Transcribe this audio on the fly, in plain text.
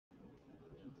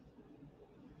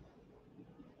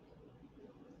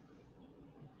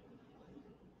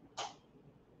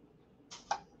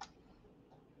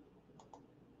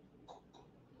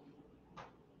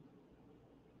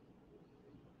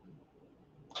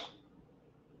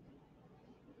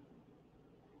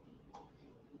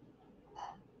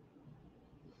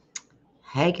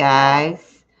Hey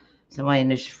guys, so I'm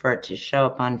waiting for it to show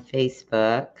up on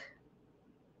Facebook.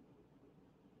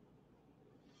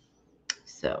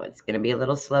 So it's going to be a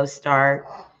little slow start.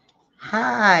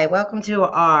 Hi, welcome to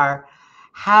our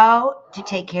How to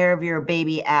Take Care of Your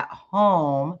Baby at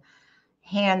Home,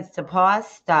 Hands to Paws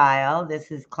style.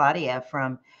 This is Claudia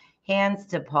from Hands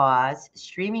to Paws,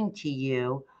 streaming to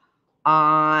you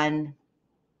on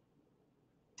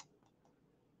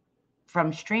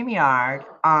from StreamYard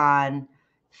on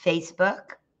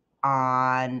Facebook,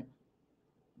 on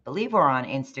believe we're on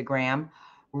Instagram,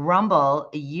 Rumble,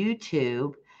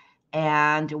 YouTube,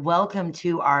 and welcome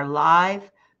to our live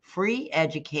free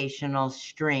educational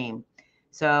stream.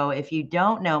 So if you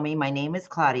don't know me, my name is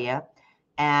Claudia,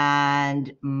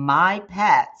 and my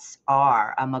pets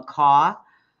are a macaw,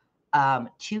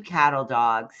 two cattle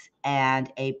dogs,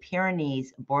 and a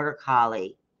Pyrenees border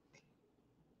collie.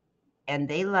 And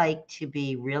they like to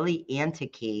be really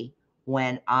anticky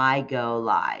when I go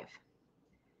live.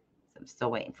 I'm still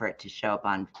waiting for it to show up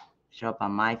on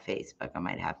my Facebook. I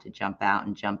might have to jump out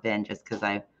and jump in just because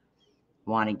I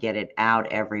want to get it out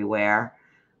everywhere.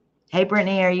 Hey,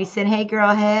 Brittany, are you saying, hey,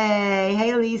 girl,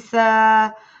 hey,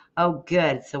 Lisa. Oh,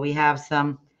 good. So we have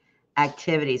some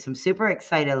activities. I'm super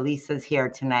excited Lisa's here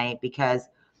tonight because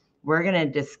we're going to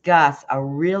discuss a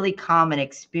really common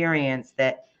experience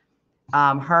that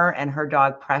her and her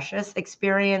dog Precious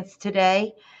experienced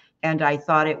today. And I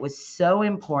thought it was so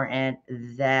important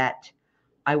that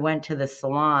I went to the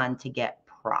salon to get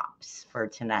props for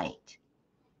tonight.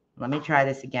 Let me try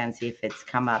this again, see if it's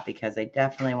come up because I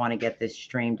definitely want to get this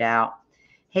streamed out.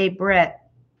 Hey, Britt,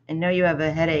 I know you have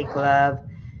a headache, love.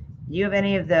 Do you have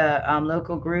any of the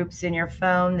local groups in your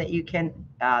phone that you can?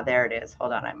 There it is.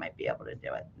 Hold on, I might be able to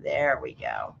do it. There we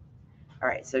go. All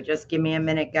right, so just give me a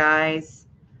minute, guys.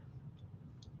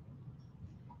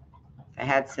 If I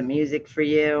had some music for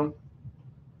you,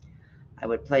 I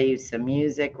would play you some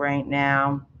music right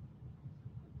now.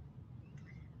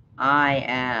 I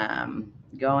am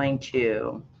going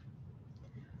to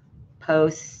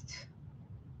post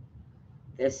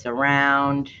this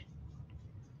around.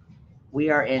 We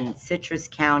are in Citrus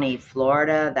County,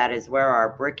 Florida. That is where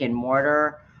our brick and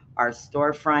mortar, our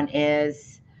storefront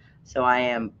is. So I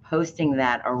am posting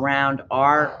that around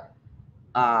our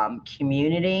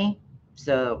community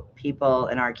so people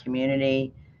in our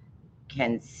community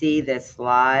can see this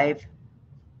live.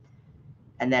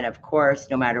 And then, of course,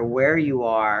 no matter where you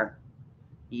are,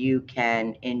 you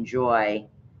can enjoy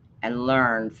and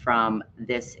learn from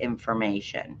this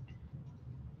information.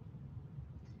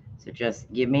 So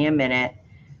just give me a minute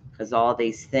because all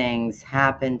these things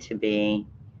happen to be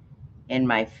in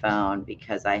my phone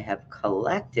because I have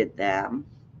collected them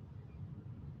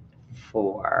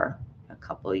for a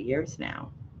couple of years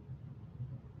now.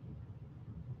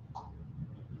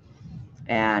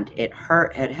 And it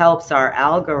helps our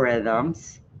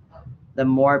algorithms. The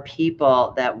more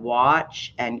people that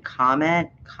watch and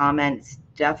comments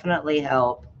definitely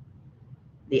help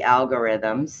the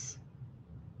algorithms.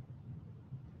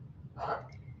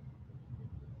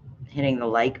 Hitting the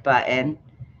like button,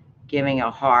 giving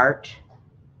a heart,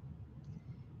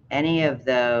 any of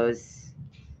those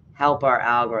help our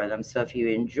algorithm. So if you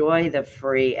enjoy the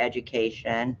free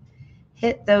education,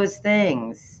 hit those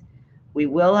things. We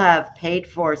will have paid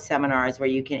for seminars where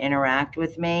you can interact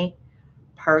with me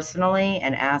personally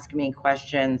and ask me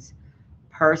questions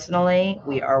personally.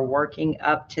 We are working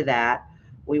up to that.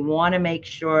 We want to make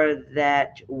sure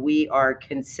that we are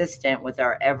consistent with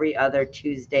our every other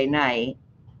Tuesday night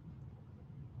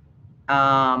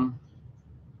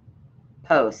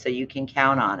post, so you can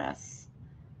count on us.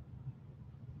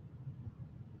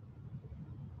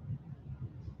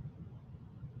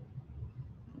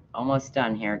 Almost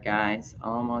done here, guys.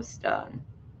 Almost done.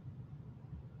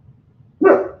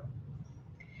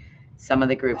 Some of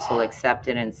the groups will accept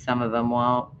it and some of them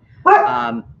won't.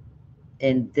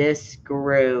 In this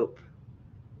group,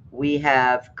 we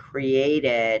have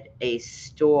created a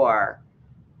store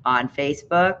on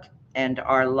Facebook, and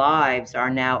our lives are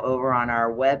now over on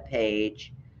our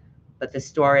webpage, but the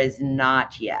store is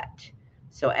not yet.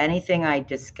 So anything I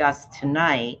discuss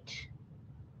tonight,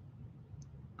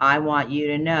 I want you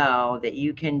to know that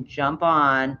you can jump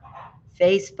on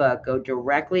Facebook, go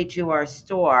directly to our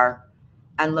store,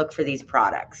 and look for these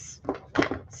products.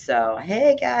 So,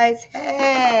 hey guys,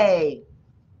 hey,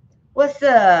 what's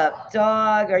up,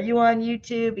 dog? Are you on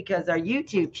YouTube? Because our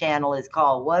YouTube channel is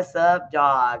called What's Up,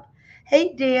 Dog?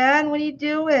 Hey, Dan, what are you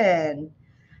doing?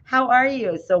 How are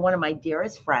you? So one of my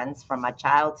dearest friends from my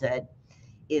childhood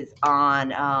is on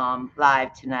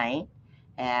live tonight,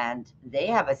 and they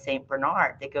have a St.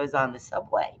 Bernard that goes on the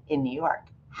subway in New York.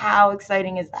 How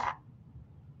exciting is that?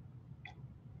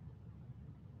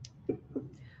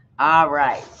 All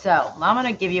right. So I'm going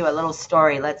to give you a little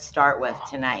story. Let's start with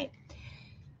tonight.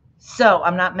 So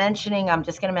I'm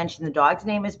just going to mention the dog's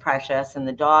name is Precious, and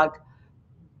the dog,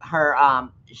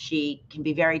 she can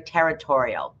be very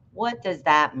territorial. What does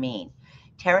that mean?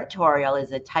 Territorial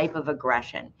is a type of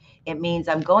aggression. It means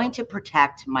I'm going to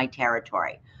protect my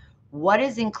territory. What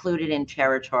is included in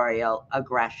territorial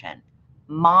aggression?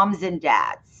 Moms and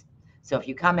dads. So if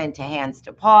you come into hands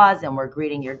to paws and we're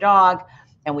greeting your dog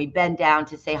and we bend down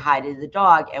to say hi to the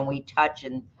dog and we touch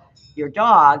your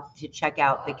dog to check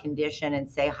out the condition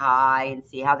and say hi and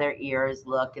see how their ears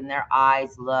look and their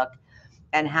eyes look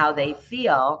and how they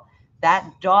feel, that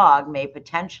dog may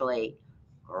potentially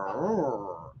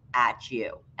at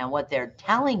you. And what they're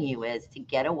telling you is to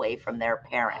get away from their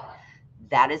parent.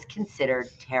 That is considered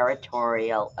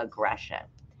territorial aggression.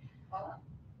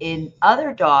 In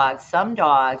other dogs, some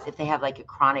dogs, if they have like a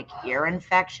chronic ear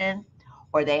infection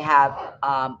or they have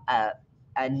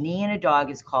a knee in a dog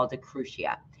is called a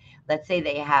crucia. Let's say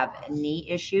they have knee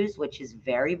issues, which is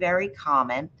very, very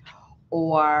common,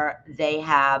 or they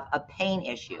have a pain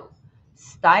issue.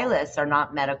 Stylists are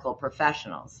not medical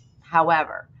professionals.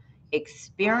 However,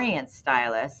 experienced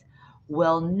stylists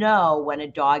will know when a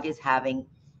dog is having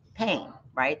pain,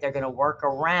 right? They're going to work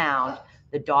around.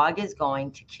 The dog is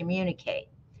going to communicate.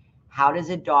 How does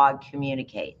a dog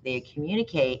communicate? They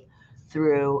communicate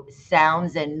through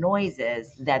sounds and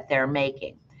noises that they're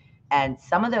making. And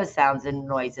some of those sounds and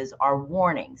noises are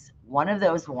warnings. One of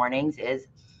those warnings is,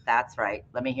 that's right,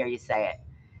 let me hear you say it.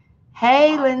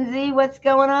 Hey, Lindsay, what's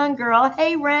going on, girl?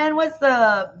 Hey, Ren, what's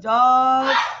up,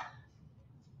 dog?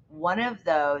 One of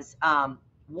those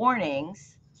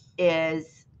warnings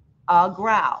is a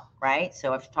growl, right?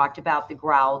 So I've talked about the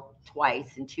growl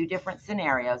twice in two different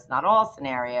scenarios, not all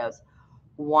scenarios.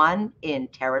 One in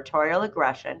territorial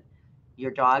aggression.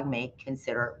 Your dog may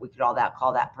consider, we could call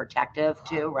that protective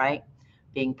too, right?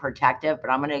 Being protective,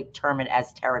 but I'm going to term it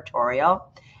as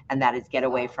territorial, and that is get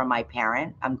away from my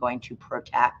parent. I'm going to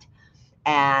protect.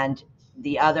 And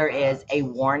the other is a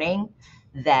warning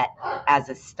that as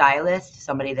a stylist,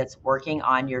 somebody that's working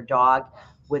on your dog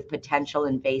with potential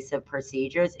invasive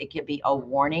procedures, it could be a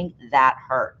warning that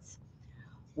hurts.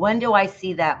 When do I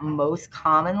see that most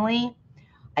commonly?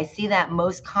 I see that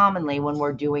most commonly when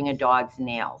we're doing a dog's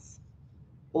nails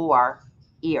or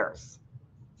ears.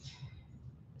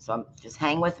 So just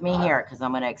hang with me here because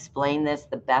I'm going to explain this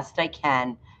the best I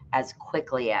can as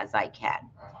quickly as I can.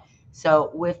 So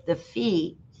with the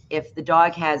feet, if the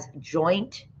dog has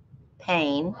joint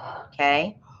pain,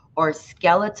 okay, or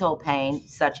skeletal pain,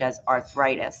 such as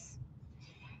arthritis,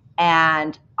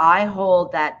 and I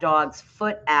hold that dog's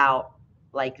foot out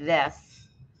like this,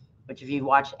 which if you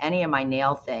watch any of my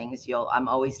nail things, I'm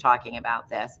always talking about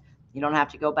this. You don't have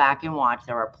to go back and watch.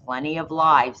 There are plenty of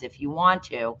lives if you want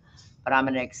to, but I'm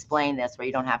going to explain this where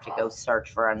you don't have to go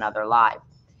search for another live.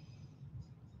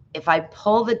 If I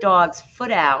pull the dog's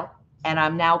foot out and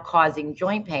I'm now causing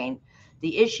joint pain,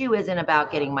 the issue isn't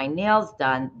about getting my nails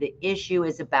done. The issue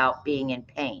is about being in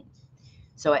pain.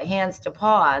 So at Hands to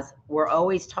Paws, we're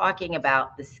always talking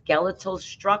about the skeletal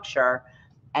structure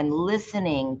and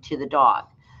listening to the dog.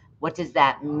 What does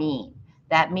that mean?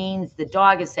 That means the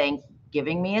dog is saying,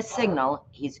 giving me a signal.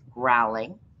 He's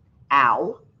growling,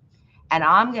 ow. And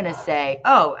I'm going to say,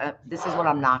 this is what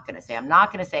I'm not going to say. I'm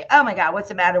not going to say, oh my God, what's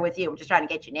the matter with you? I'm just trying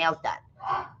to get your nails done.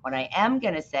 What I am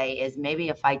going to say is maybe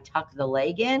if I tuck the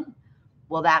leg in,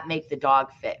 will that make the dog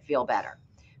feel better?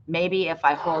 Maybe if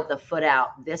I hold the foot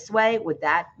out this way, would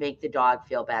that make the dog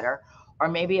feel better? Or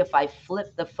maybe if I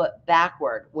flip the foot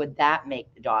backward, would that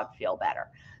make the dog feel better?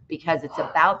 Because it's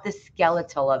about the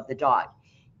skeletal of the dog.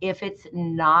 If it's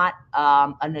not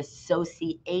an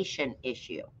association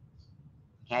issue,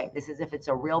 okay, this is if it's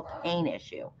a real pain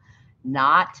issue,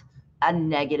 not a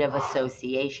negative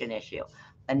association issue.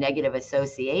 A negative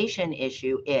association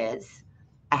issue is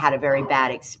I had a very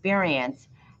bad experience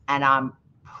and I'm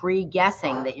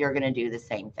pre-guessing that you're going to do the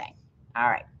same thing. All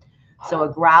right. So a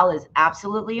growl is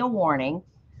absolutely a warning.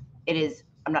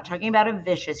 I'm not talking about a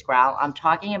vicious growl. I'm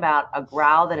talking about a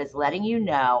growl that is letting you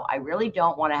know, I really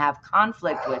don't want to have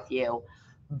conflict with you,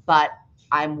 but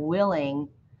I'm willing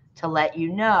to let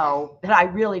you know that I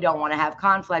really don't want to have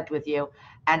conflict with you.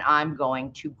 And I'm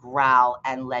going to growl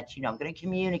and let you know. I'm going to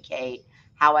communicate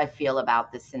how I feel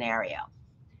about the scenario.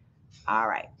 All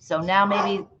right. So now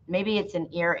maybe it's an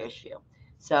ear issue.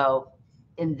 So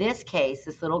in this case,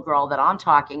 this little girl that I'm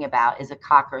talking about is a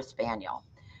Cocker Spaniel.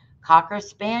 Cocker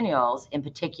Spaniels in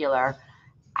particular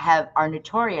are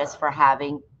notorious for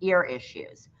having ear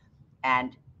issues.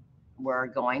 And we're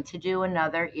going to do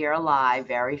another ear live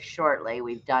very shortly.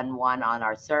 We've done one on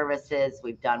our services.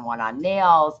 We've done one on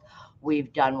nails.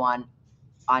 We've done one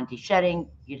on de-shedding.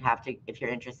 You'd have to, if you're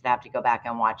interested, have to go back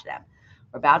and watch them.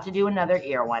 We're about to do another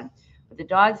ear one. But the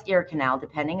dog's ear canal,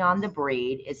 depending on the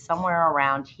breed, is somewhere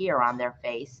around here on their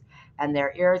face, and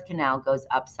their ear canal goes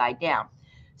upside down.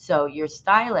 So your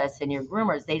stylists and your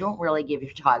groomers, they don't really give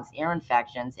your dogs ear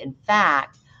infections. In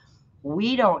fact,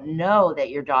 we don't know that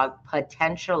your dog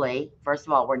potentially, first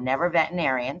of all, we're never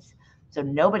veterinarians, so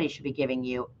nobody should be giving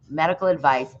you medical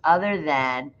advice other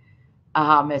than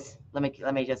Miss,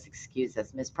 let me just excuse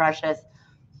this. Miss Precious,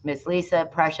 Miss Lisa,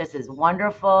 Precious is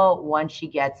wonderful once she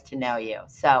gets to know you.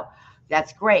 So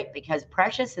that's great because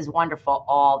Precious is wonderful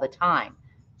all the time.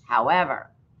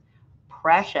 However,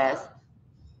 Precious,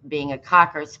 being a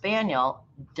Cocker Spaniel,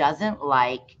 doesn't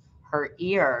like her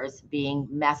ears being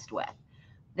messed with.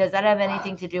 Does that have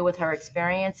anything to do with her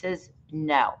experiences?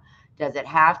 No. Does it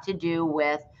have to do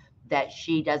with that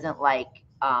she doesn't like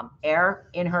air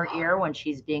in her ear when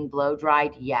she's being blow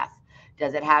dried? Yes.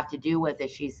 Does it have to do with that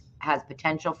she has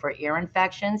potential for ear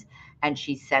infections and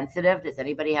she's sensitive? Does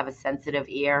anybody have a sensitive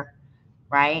ear,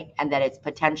 right? And that it's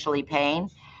potentially pain?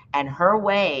 And her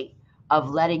way of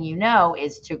letting you know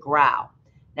is to growl.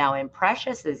 Now, in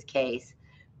Precious's case,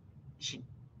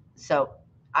 so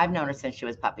I've known her since she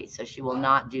was puppy, so she will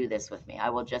not do this with me. I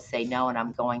will just say no, and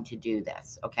I'm going to do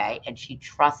this, okay? And she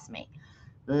trusts me.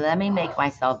 Let me make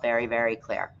myself very, very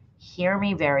clear. Hear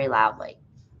me very loudly.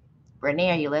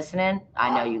 Brittany, are you listening?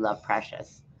 I know you love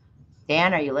Precious.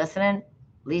 Dan, are you listening?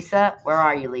 Lisa, where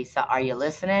are you, Lisa? Are you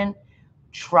listening?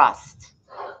 Trust.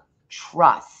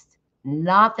 Trust.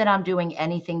 Not that I'm doing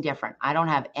anything different. I don't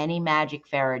have any magic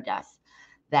fairy dust.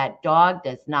 That dog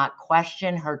does not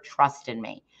question her trust in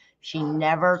me. She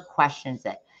never questions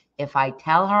it. If I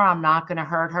tell her I'm not going to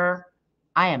hurt her,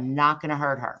 I am not going to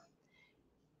hurt her.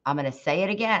 I'm going to say it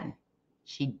again.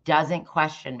 She doesn't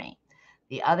question me.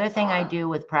 The other thing I do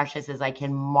with Precious is I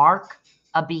can mark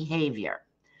a behavior.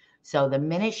 So the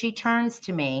minute she turns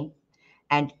to me,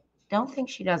 and don't think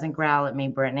she doesn't growl at me,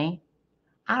 Brittany.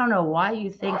 I don't know why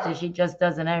you think that she just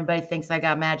doesn't. Everybody thinks I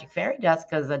got magic fairy dust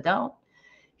because I don't.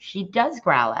 She does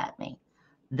growl at me.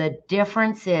 The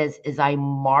difference is I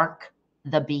mark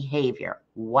the behavior.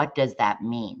 What does that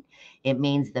mean? It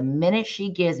means the minute she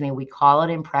gives me, we call it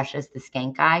in Precious the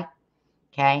skank eye.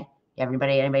 Okay?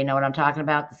 Anybody know what I'm talking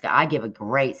about? I give a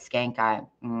great skank eye.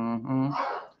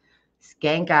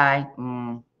 Skank eye.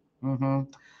 Do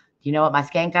you know what my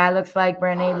skank eye looks like,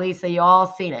 Brittany, Lisa? You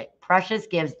all seen it. Precious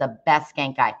gives the best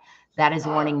skank eye. That is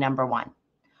warning number 1.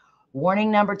 Warning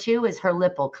number 2 is her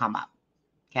lip will come up.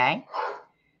 Okay?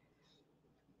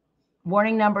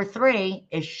 Warning number 3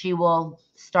 is she will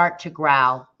start to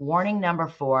growl. Warning number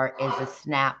 4 is a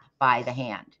snap by the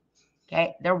hand.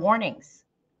 Okay? They're warnings.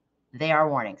 They are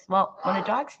warnings. Well, when a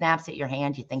dog snaps at your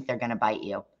hand, you think they're going to bite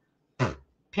you.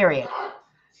 Period.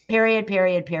 Period,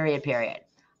 period, period, period.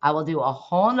 I will do a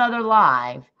whole nother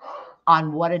live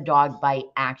on what a dog bite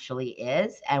actually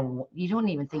is. And you don't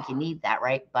even think you need that,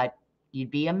 right? But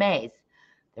you'd be amazed.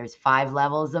 There's 5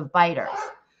 levels of biters.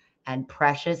 And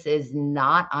Precious is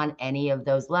not on any of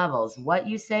those levels. What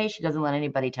you say, she doesn't let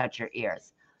anybody touch her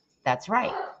ears. That's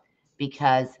right.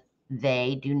 Because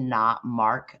they do not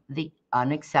mark the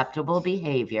unacceptable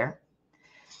behavior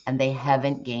and they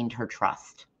haven't gained her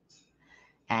trust.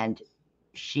 And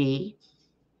she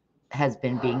has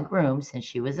been being groomed since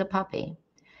she was a puppy.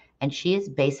 And she has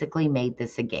basically made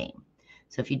this a game.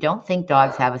 So if you don't think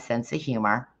dogs have a sense of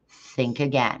humor, think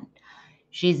again.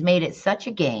 She's made it such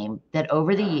a game that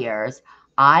over the years,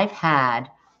 I've had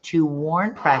to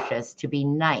warn Precious to be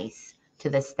nice to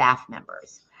the staff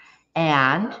members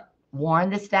and warn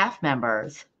the staff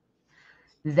members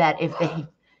that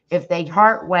if they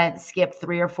heart went skip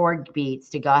 3 or 4 beats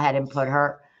to go ahead and put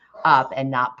her up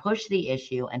and not push the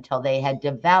issue until they had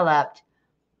developed,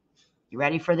 you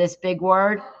ready for this big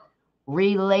word?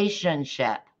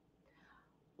 Relationship.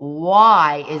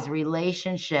 Why is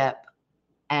relationship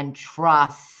and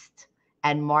trust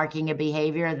and marking a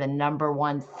behavior the number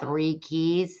 1 3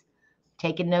 keys?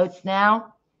 Taking notes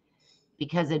now?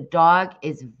 Because a dog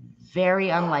is very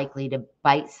unlikely to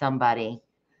bite somebody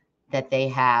that they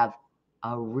have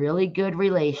a really good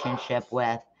relationship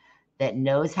with, that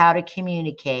knows how to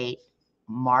communicate,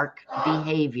 mark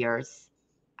behaviors.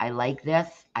 I like this.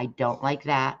 I don't like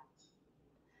that.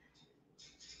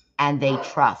 And they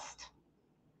trust.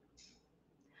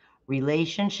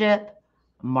 Relationship,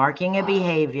 marking a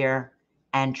behavior,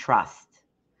 and trust.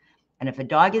 And if a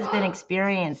dog has been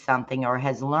experiencing something or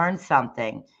has learned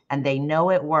something and they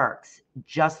know it works,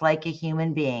 just like a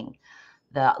human being,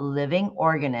 the living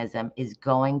organism is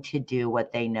going to do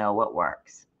what they know what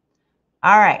works.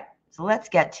 All right, so let's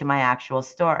get to my actual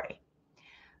story.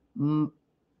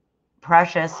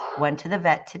 Precious went to the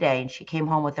vet today and she came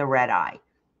home with a red eye.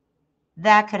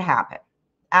 That could happen.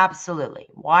 Absolutely.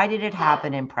 Why did it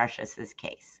happen in Precious's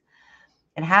case?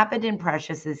 It happened in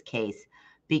Precious's case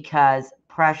because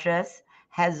Precious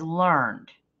has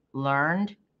learned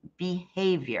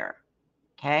behavior.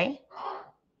 Okay?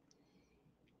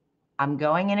 I'm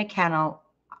going in a kennel.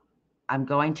 I'm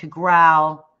going to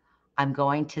growl. I'm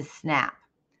going to snap.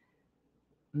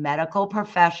 Medical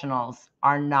professionals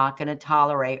are not going to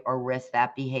tolerate or risk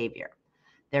that behavior.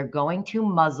 They're going to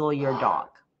muzzle your dog.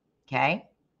 Okay?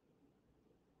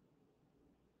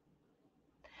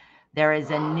 There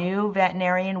is a new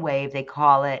veterinarian wave. They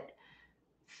call it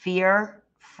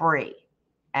fear-free.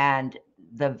 And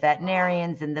the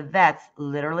veterinarians and the vets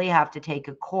literally have to take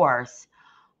a course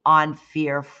on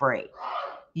fear-free.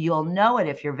 You'll know it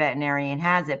if your veterinarian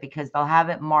has it because they'll have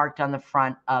it marked on the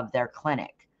front of their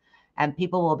clinic. And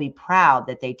people will be proud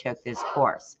that they took this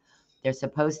course. They're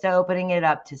supposed to opening it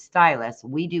up to stylists.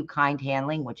 We do kind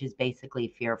handling, which is basically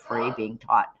fear-free, being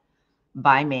taught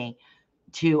by me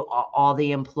to all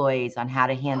the employees on how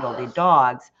to handle the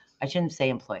dogs. I shouldn't say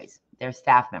employees. They're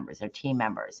staff members. They're team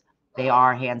members. They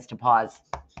are hands to paws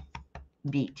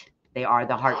beat. They are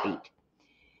the heartbeat.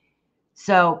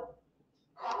 So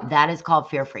that is called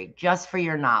fear-free, just for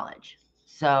your knowledge.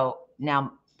 So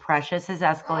now Precious has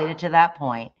escalated to that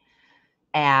point,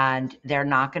 and they're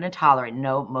not going to tolerate.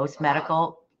 No, most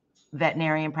medical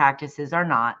veterinarian practices are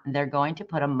not. They're going to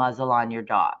put a muzzle on your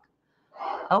dog.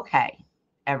 Okay.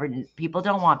 People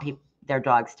don't want their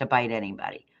dogs to bite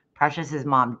anybody. Precious's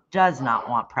mom does not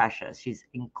want Precious. She's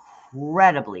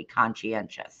incredibly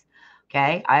conscientious.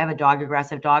 Okay. I have a dog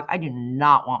aggressive dog. I do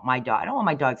not want my dog. I don't want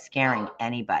my dog scaring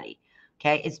anybody.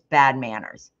 Okay. It's bad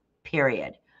manners,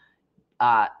 period.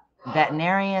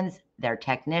 Veterinarians, their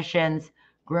technicians,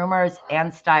 groomers,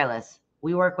 and stylists,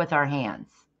 we work with our hands.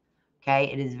 Okay.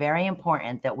 It is very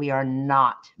important that we are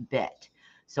not bit.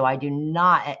 So I do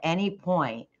not at any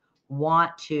point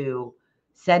want to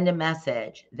send a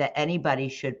message that anybody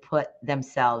should put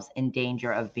themselves in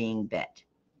danger of being bit.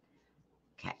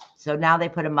 Okay, so now they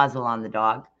put a muzzle on the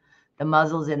dog. The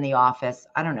muzzle's in the office.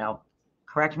 I don't know.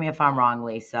 Correct me if I'm wrong,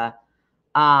 Lisa.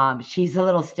 She's a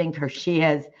little stinker. She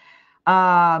is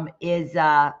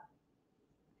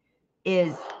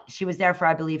she was there for,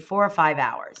 I believe, 4 or 5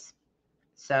 hours.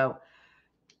 So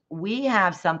we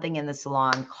have something in the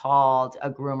salon called a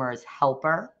groomer's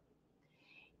helper.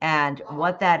 And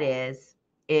what that is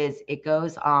it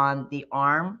goes on the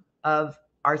arm of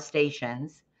our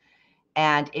stations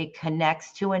and it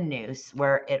connects to a noose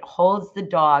where it holds the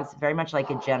dogs very much like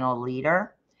a general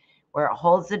leader, where it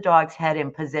holds the dog's head in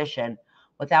position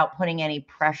without putting any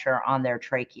pressure on their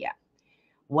trachea.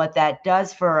 What that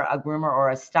does for a groomer or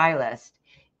a stylist,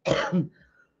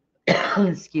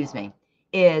 excuse me,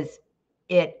 is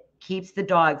it keeps the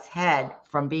dog's head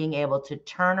from being able to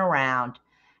turn around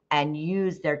and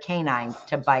use their canines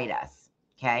to bite us.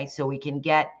 Okay, so we can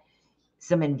get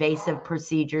some invasive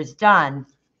procedures done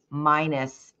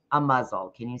minus a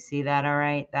muzzle. Can you see that all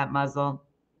right, that muzzle?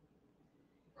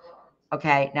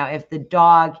 Okay, now if the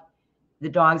dogs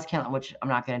can, which I'm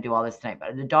not going to do all this tonight,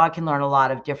 but the dog can learn a lot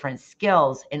of different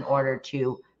skills in order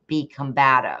to be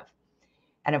combative.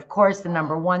 And of course, the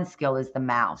number one skill is the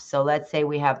mouth. So let's say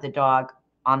we have the dog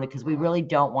on because we really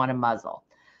don't want a muzzle.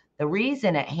 The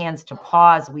reason at hands to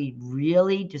paws we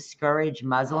really discourage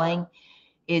muzzling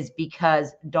is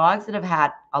because dogs that have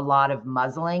had a lot of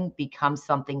muzzling become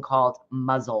something called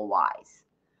muzzle wise.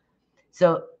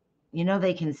 So, you know,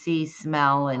 they can see,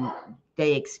 smell, and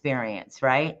they experience,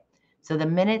 right? So the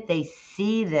minute they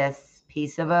see this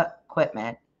piece of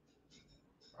equipment,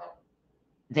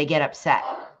 they get upset.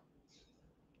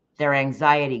 Their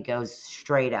anxiety goes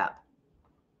straight up.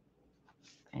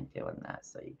 I'm doing that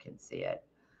so you can see it.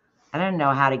 I didn't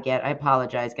know how to get, I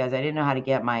apologize, guys. I didn't know how to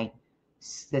get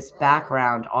this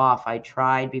background off. I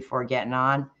tried before getting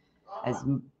on. As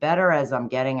better as I'm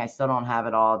getting, I still don't have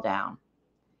it all down.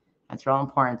 That's real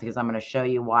important because I'm going to show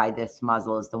you why this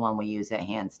muzzle is the one we use at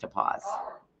hands to paws.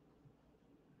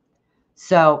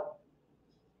 So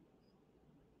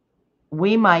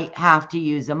we might have to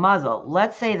use a muzzle.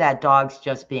 Let's say that dog's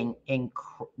just being,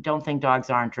 don't think dogs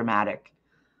aren't dramatic.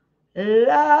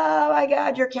 Oh my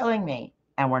God, you're killing me.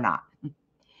 And we're not.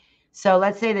 So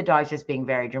let's say the dog's just being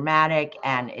very dramatic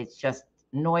and it's just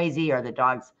noisy, or the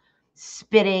dog's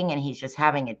spitting and he's just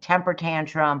having a temper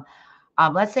tantrum.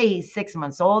 Let's say he's 6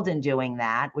 months old and doing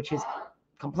that, which is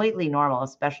completely normal,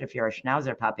 especially if you're a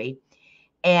Schnauzer puppy.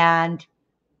 And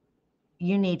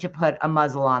you need to put a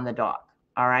muzzle on the dog.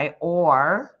 All right.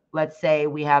 Or let's say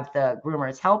we have the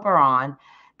groomer's helper on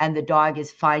and the dog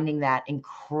is finding that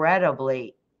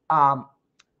incredibly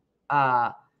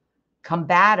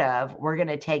combative, we're going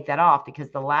to take that off, because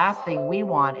the last thing we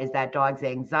want is that dog's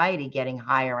anxiety getting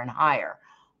higher and higher.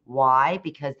 Why?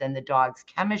 Because then the dog's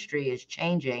chemistry is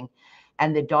changing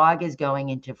and the dog is going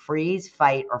into freeze,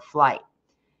 fight, or flight.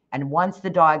 And once the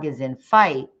dog is in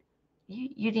fight,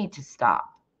 you need to stop.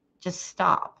 Just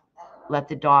stop. Let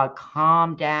the dog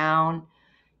calm down,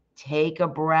 take a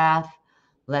breath,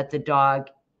 let the dog,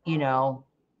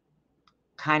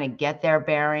 kind of get their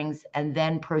bearings, and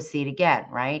then proceed again,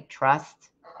 right? Trust.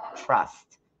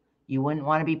 You wouldn't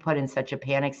want to be put in such a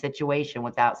panic situation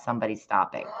without somebody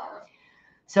stopping.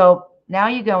 So now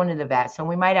you go into the vet. So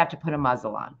we might have to put a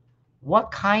muzzle on.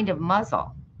 What kind of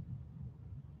muzzle?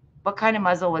 What kind of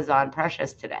muzzle was on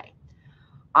Precious today?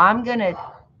 I'm going to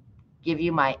give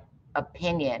you my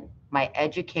opinion, my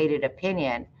educated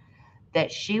opinion,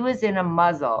 that she was in a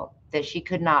muzzle that she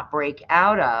could not break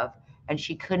out of, and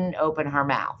she couldn't open her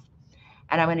mouth.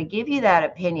 And I'm going to give you that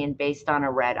opinion based on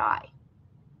a red eye.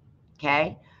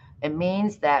 Okay? It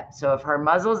means that, so if her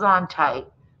muzzle's on tight,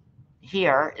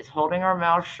 here, is holding her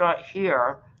mouth shut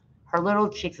here, her little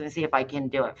cheeks, let me see if I can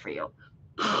do it for you.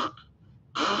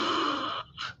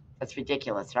 That's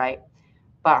ridiculous, right?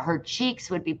 But her cheeks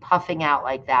would be puffing out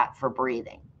like that for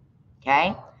breathing.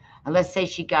 Okay? And let's say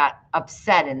she got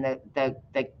upset in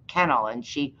the kennel and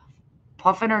she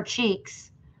puffing her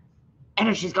cheeks,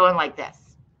 and she's going like this.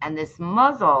 And this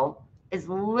muzzle is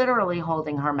literally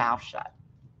holding her mouth shut.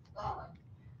 I've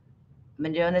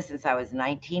been doing this since I was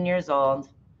 19 years old.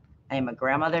 I am a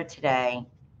grandmother today.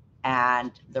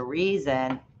 And the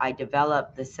reason I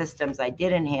developed the systems I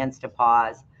did in Hands to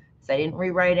Paws is I didn't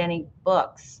rewrite any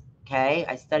books, okay?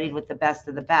 I studied with the best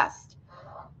of the best.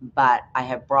 But I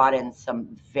have brought in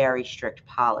some very strict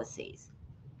policies.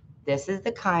 This is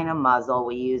the kind of muzzle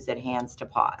we use at Hands to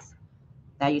Paws.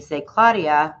 Now you say,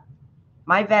 Claudia,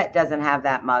 my vet doesn't have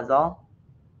that muzzle.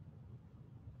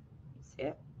 See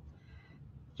it?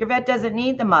 Your vet doesn't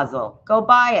need the muzzle. Go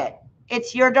buy it.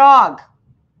 It's your dog.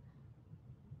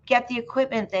 Get the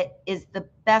equipment that is the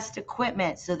best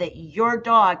equipment so that your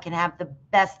dog can have the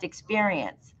best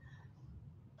experience.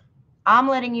 I'm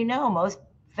letting you know, most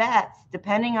vets,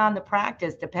 depending on the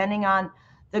practice, depending on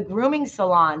the grooming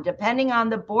salon, depending on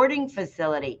the boarding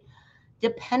facility,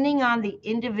 depending on the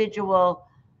individual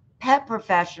pet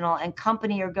professional and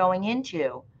company you're going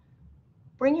into,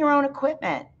 bring your own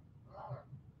equipment.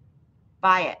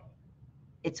 Buy it.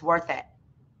 It's worth it.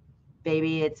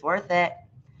 Baby, it's worth it.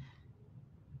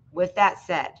 With that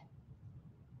said,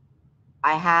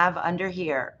 I have under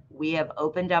here, we have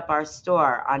opened up our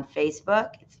store on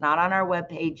Facebook. It's not on our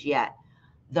webpage yet,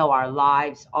 though our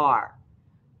lives are.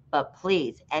 But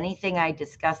please, anything I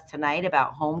discussed tonight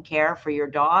about home care for your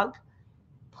dog,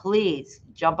 please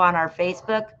jump on our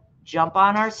Facebook, jump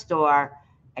on our store,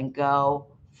 and go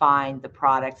find the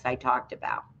products I talked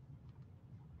about.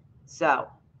 So,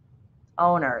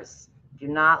 owners, do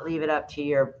not leave it up to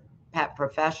your pet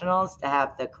professionals to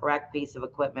have the correct piece of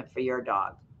equipment for your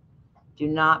dog. Do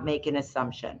not make an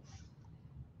assumption.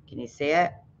 Can you see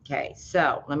it? Okay,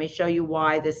 so let me show you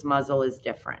why this muzzle is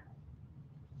different.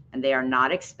 And they are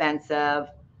not expensive.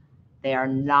 They are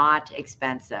not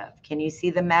expensive. Can you see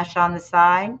the mesh on the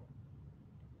side?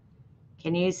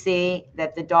 Can you see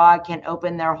that the dog can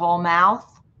open their whole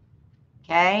mouth?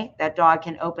 Okay, that dog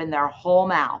can open their whole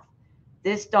mouth.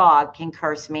 This dog can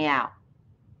curse me out.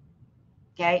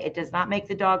 Okay, it does not make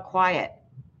the dog quiet.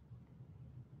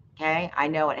 Okay, I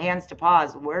know at Hands to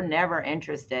Paws, we're never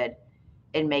interested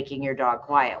in making your dog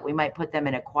quiet. We might put them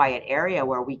in a quiet area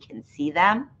where we can see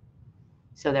them.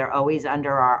 So they're always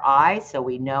under our eyes, so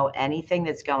we know anything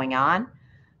that's going on,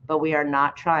 but we are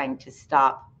not trying to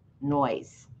stop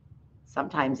noise.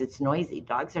 Sometimes it's noisy.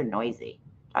 Dogs are noisy.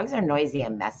 Dogs are noisy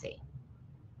and messy.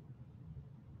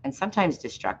 And sometimes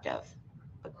destructive.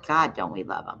 But God, don't we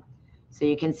love them. So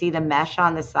you can see the mesh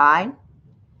on the side.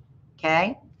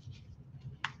 Okay.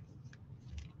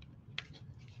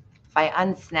 If I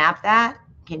unsnap that,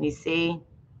 can you see?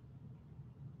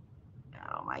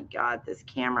 Oh my God, this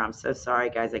camera. I'm so sorry,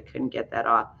 guys. I couldn't get that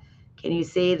off. Can you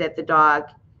see that the dog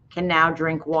can now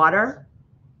drink water?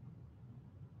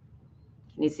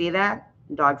 Can you see that?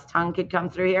 The dog's tongue could come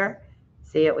through here.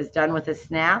 See, it was done with a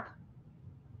snap.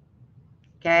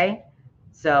 Okay.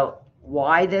 So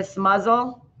why this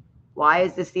muzzle? Why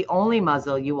is this the only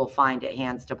muzzle you will find at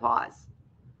Hands to Paws?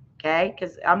 Okay.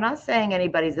 Because I'm not saying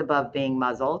anybody's above being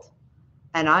muzzled.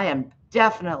 And I am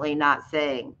definitely not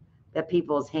saying that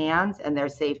people's hands and their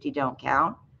safety don't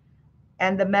count.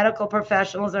 And the medical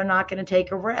professionals are not going to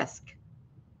take a risk.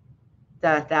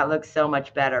 That looks so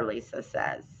much better, Lisa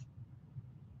says.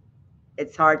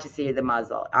 It's hard to see the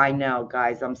muzzle. I know,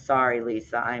 guys. I'm sorry,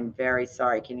 Lisa. I'm very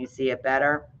sorry. Can you see it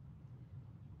better?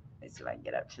 Let's see if I can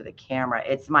get up to the camera.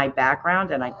 It's my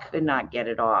background, and I could not get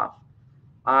it off.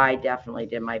 I definitely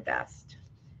did my best.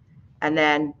 And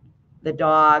then the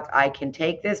dog, I can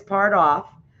take this part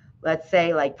off. Let's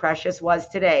say like Precious was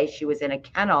today. She was in a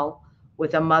kennel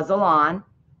with a muzzle on.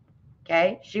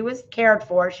 Okay. She was cared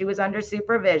for. She was under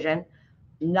supervision.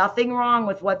 Nothing wrong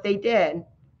with what they did,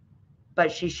 but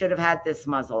she should have had this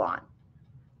muzzle on,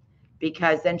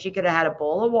 because then she could have had a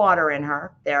bowl of water in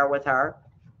her there with her.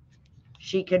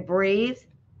 She could breathe.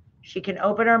 She can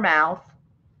open her mouth.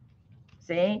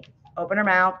 See? Open her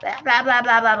mouth. Blah, blah, blah,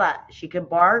 blah, blah, blah. She could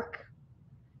bark.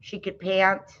 She could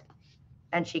pant.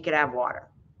 And she could have water.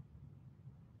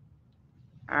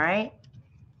 All right?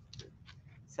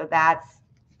 So that's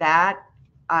that.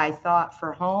 I thought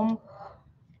for home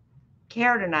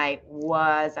care tonight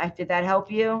was, did that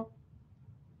help you?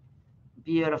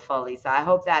 Beautiful, Lisa. I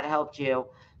hope that helped you.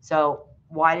 So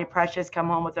why did Precious come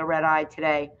home with a red eye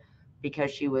today? Because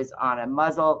she was on a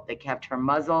muzzle that kept her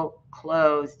muzzle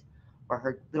closed, or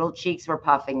her little cheeks were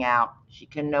puffing out. She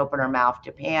couldn't open her mouth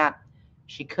to pant.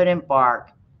 She couldn't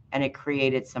bark, and it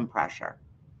created some pressure.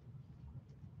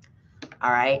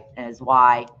 All right, and is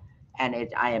why, and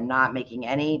I am not making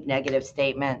any negative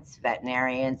statements.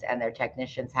 Veterinarians and their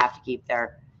technicians have to keep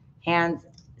their hands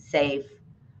safe.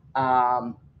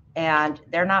 And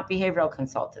they're not behavioral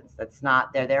consultants. That's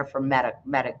not, they're there for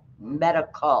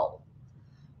medical.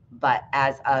 But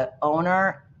as an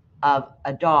owner of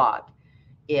a dog,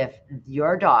 if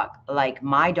your dog, like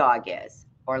my dog is,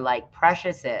 or like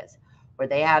Precious is, or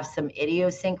they have some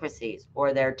idiosyncrasies,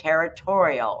 or they're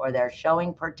territorial, or they're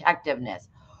showing protectiveness,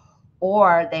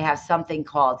 or they have something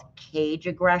called cage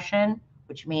aggression,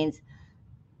 which means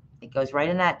it goes right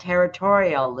in that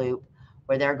territorial loop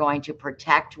where they're going to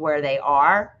protect where they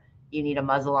are. You need a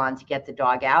muzzle on to get the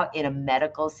dog out. In a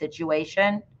medical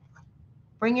situation,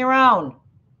 bring your own.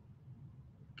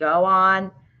 Go on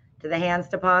to the Hands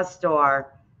to Paws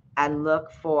store and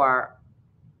look for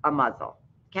a muzzle.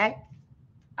 Okay?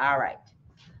 All right.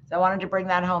 So I wanted to bring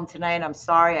that home tonight. I'm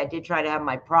sorry. I did try to have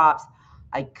my props.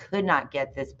 I could not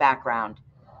get this background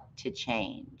to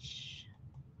change.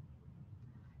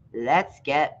 Let's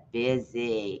get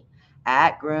busy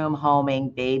at Groom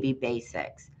Homing Baby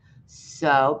Basics.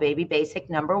 So baby basic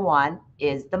number 1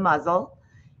 is the muzzle.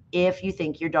 If you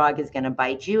think your dog is going to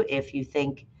bite you, if you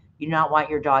think you do not want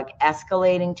your dog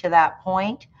escalating to that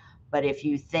point, but if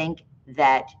you think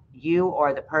that you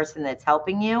or the person that's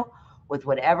helping you with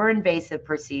whatever invasive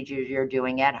procedures you're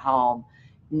doing at home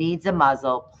needs a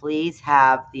muzzle, please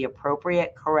have the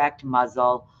appropriate, correct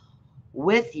muzzle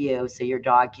with you so your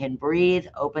dog can breathe,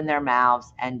 open their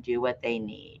mouths, and do what they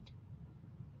need.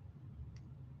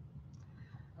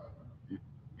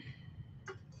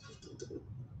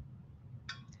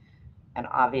 And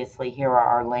obviously, here are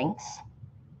our links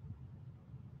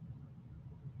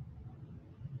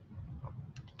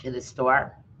to the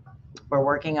store. We're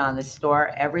working on the store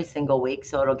every single week,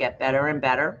 so it'll get better and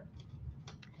better.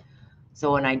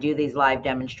 So when I do these live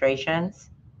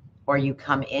demonstrations, or you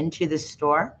come into the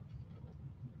store,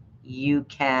 you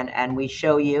can, and we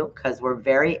show you, because we're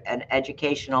an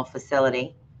educational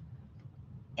facility,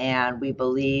 and we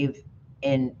believe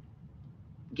in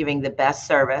giving the best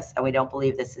service, and we don't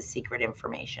believe this is secret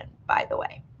information, by the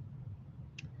way.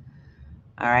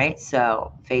 All right,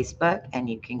 so Facebook, and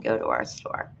you can go to our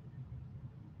store.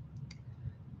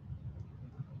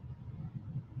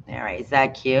 All right, is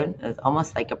that cute? It's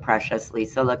almost like a Precious,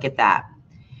 Lisa. Look at that.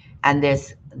 And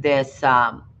this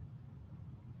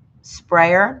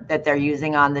sprayer that they're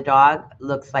using on the dog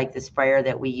looks like the sprayer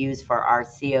that we use for our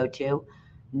CO2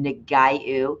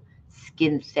 Nagayu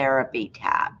skin therapy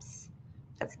tabs.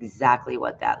 That's exactly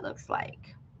what that looks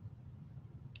like.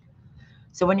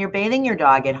 So when you're bathing your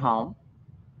dog at home,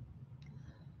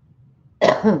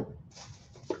 and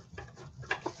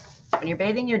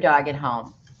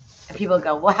people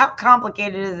go, well, how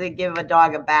complicated is it to give a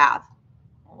dog a bath?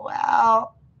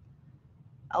 Well,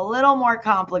 a little more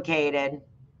complicated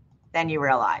than you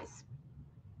realize.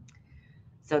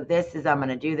 So I'm going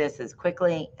to do this as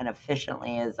quickly and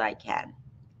efficiently as I can.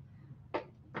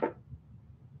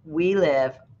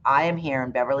 I am here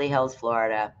in Beverly Hills,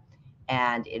 Florida,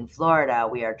 and in Florida,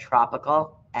 we are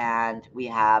tropical and we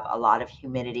have a lot of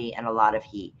humidity and a lot of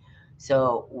heat.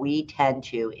 So we tend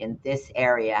to, in this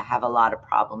area, have a lot of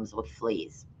problems with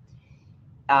fleas.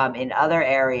 In other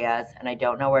areas, and I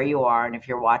don't know where you are, and if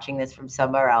you're watching this from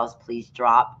somewhere else, please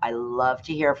drop. I love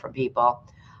to hear from people.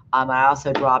 I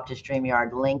also dropped a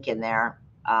StreamYard link in there,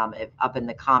 up in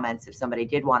the comments. If somebody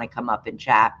did want to come up and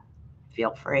chat,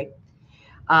 feel free.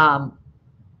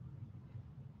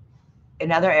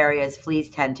 in other areas, fleas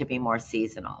tend to be more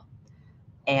seasonal.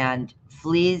 And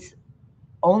fleas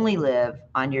only live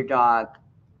on your dog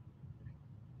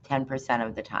 10%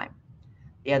 of the time.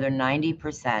 The other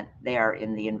 90%, they are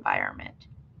in the environment.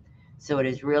 So it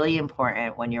is really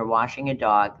important when you're washing a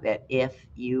dog that if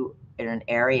you in an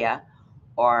area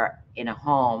or in a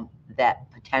home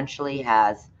that potentially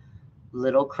has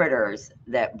little critters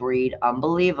that breed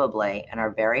unbelievably and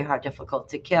are very hard, difficult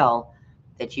to kill,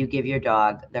 that you give your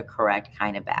dog the correct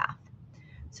kind of bath.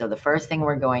 So the first thing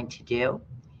we're going to do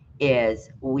is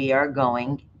we are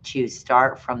going to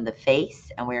start from the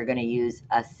face, and we're going to use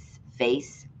a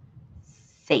face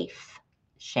safe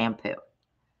shampoo.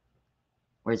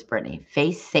 Where's Brittany?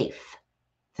 Face safe.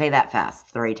 Say that fast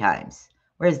 3 times.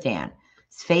 Where's Dan?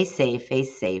 Face safe,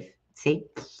 face safe. See?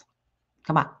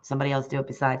 Come on, somebody else do it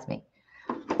besides me.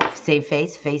 Say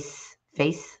face, face,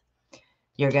 face.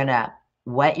 You're gonna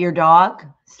wet your dog,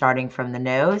 starting from the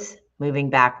nose, moving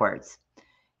backwards.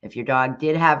 If your dog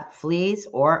did have fleas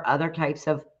or other types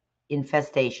of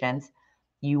infestations,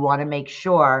 you wanna make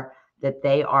sure that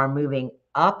they are moving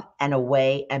up and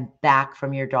away and back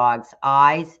from your dog's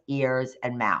eyes, ears,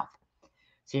 and mouth.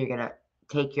 So you're gonna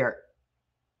take your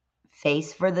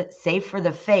safe for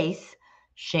the face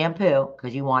shampoo,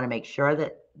 because you wanna make sure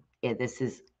that this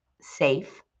is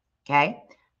safe, okay?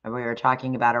 Remember we were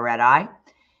talking about a red eye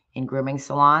in grooming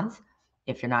salons.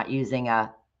 If you're not using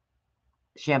a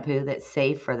shampoo that's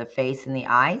safe for the face and the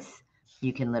eyes,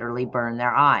 you can literally burn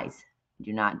their eyes.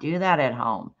 Do not do that at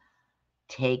home.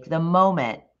 Take the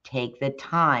moment, take the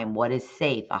time. What is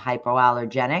safe? A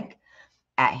hypoallergenic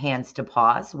at Hands to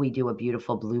Paws. We do a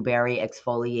beautiful blueberry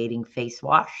exfoliating face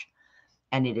wash,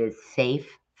 and it is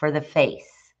safe for the face.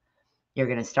 You're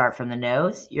going to start from the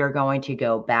nose. You're going to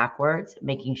go backwards,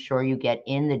 making sure you get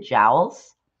in the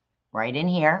jowls, right in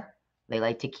here. They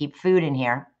like to keep food in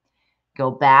here.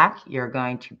 Go back. You're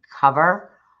going to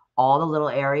cover all the little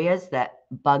areas that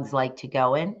bugs like to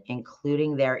go in,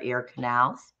 including their ear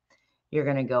canals. You're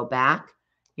going to go back.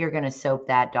 You're going to soap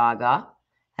that dog up,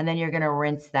 and then you're going to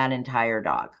rinse that entire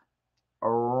dog.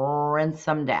 Rinse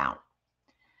them down.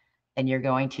 And you're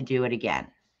going to do it again.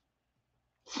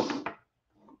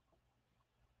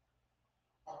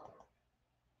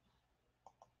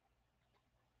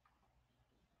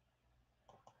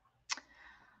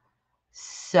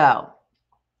 So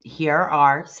here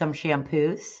are some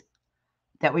shampoos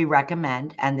that we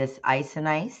recommend, and this Ice and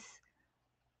Ice.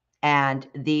 And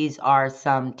these are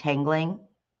some tangling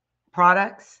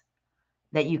products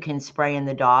that you can spray in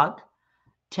the dog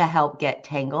to help get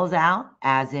tangles out,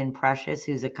 as in Precious,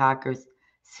 who's a cocker's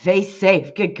face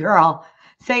safe. Good girl.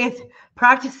 Say it.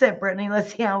 Practice it, Brittany.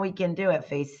 Let's see how we can do it.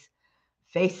 Face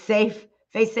safe,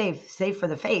 safe for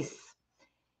the face.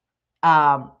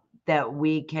 That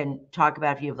we can talk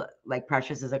about. If you have, like,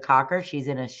 Precious is a cocker, she's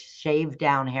in a shaved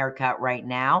down haircut right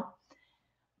now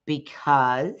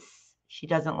because she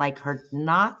doesn't like her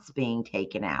knots being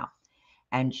taken out,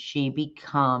 and she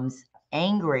becomes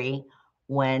angry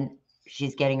when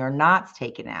she's getting her knots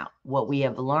taken out. What we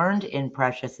have learned in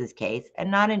Precious's case,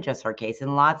 and not in just her case,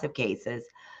 in lots of cases,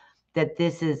 that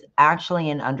this is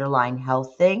actually an underlying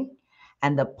health thing,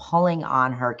 and the pulling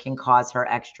on her can cause her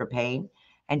extra pain,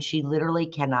 and she literally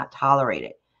cannot tolerate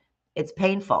it. It's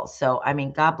painful. So, I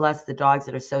mean, God bless the dogs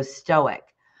that are so stoic.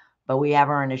 But we have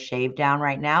her in a shave down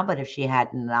right now. But if she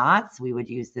had knots, we would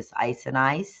use this Ice and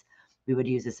Ice. We would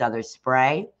use this other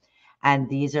spray. And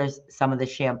these are some of the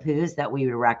shampoos that we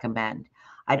would recommend.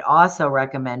 I'd also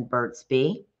recommend Burt's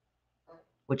Bee,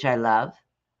 which I love.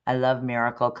 I love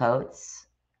Miracle Coats.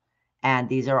 And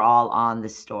these are all on the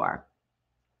store.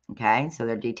 Okay, so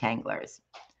they're detanglers.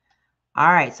 All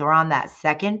right, so we're on that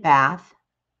second bath.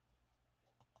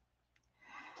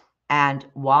 And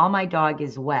while my dog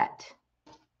is wet,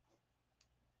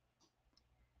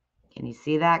 can you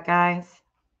see that, guys?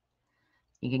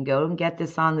 You can go and get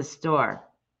this on the store.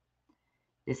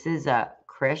 This is a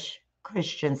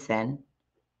Christensen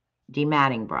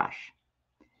dematting brush.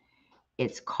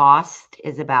 Its cost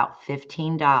is about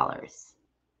 $15.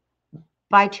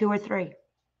 Buy 2 or 3.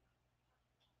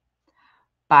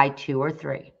 Buy 2 or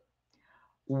 3.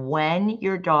 When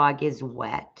your dog is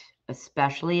wet,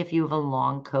 especially if you have a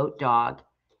long coat dog,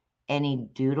 any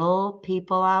doodle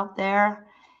people out there?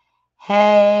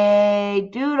 Hey,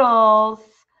 doodles.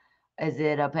 Is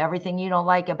it everything you don't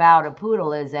like about a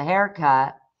poodle is a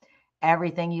haircut?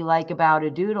 Everything you like about a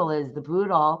doodle is the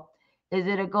poodle. Is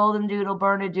it a golden doodle,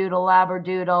 Bernedoodle,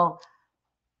 Labradoodle,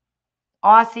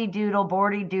 Aussie doodle,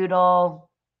 Bordy doodle,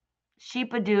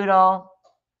 Sheepadoodle?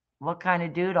 What kind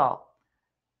of doodle?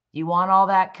 Do you want all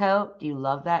that coat? Do you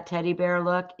love that teddy bear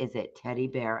look? Is it teddy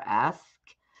bear-esque?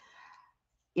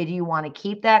 Do you want to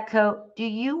keep that coat? Do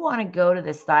you want to go to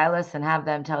the stylist and have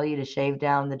them tell you to shave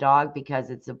down the dog because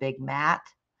it's a big mat?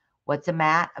 What's a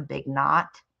mat? A big knot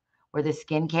where the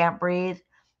skin can't breathe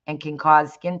and can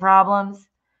cause skin problems?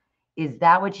 Is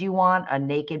that what you want? A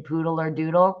naked poodle or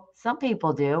doodle? Some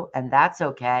people do, and that's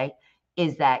okay.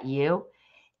 Is that you?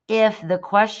 If the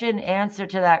answer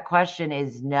to that question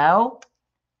is no,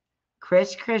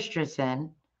 Chris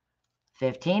Christensen,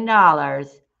 $15,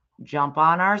 jump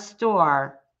on our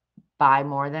store, buy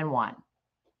more than one.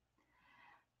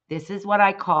 This is what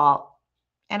I call,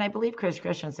 and I believe Chris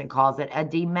Christensen calls it, a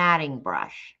dematting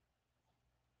brush.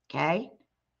 Okay?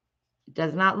 It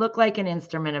does not look like an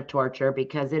instrument of torture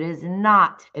because it is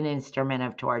not an instrument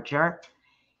of torture.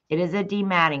 It is a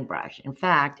dematting brush. In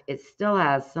fact, it still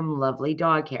has some lovely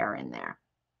dog hair in there.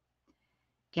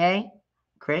 Okay?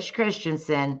 Chris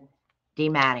Christensen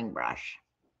dematting brush.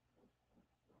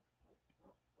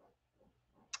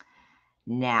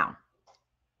 Now,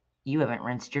 you haven't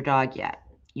rinsed your dog yet.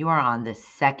 You are on the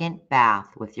second bath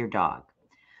with your dog.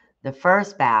 The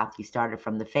first bath, you started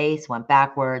from the face, went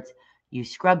backwards, you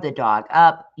scrubbed the dog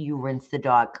up, you rinsed the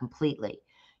dog completely.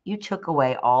 You took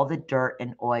away all the dirt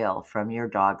and oil from your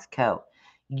dog's coat.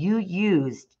 You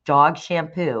used dog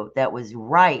shampoo that was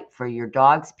right for your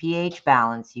dog's pH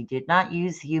balance. You did not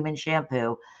use human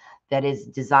shampoo that is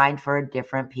designed for a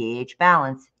different pH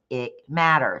balance. It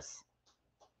matters.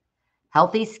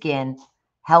 Healthy skin,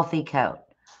 healthy coat.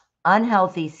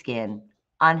 Unhealthy skin,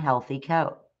 unhealthy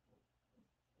coat.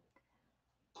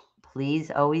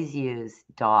 Please always use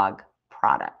dog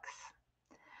products.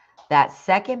 That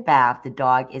second bath, the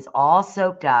dog is all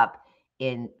soaked up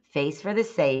in Face for the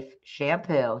Safe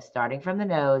shampoo, starting from the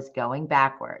nose, going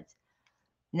backwards.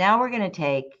 Now we're going to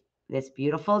take this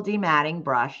beautiful dematting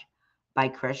brush by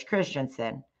Chris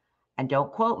Christensen. And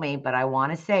don't quote me, but I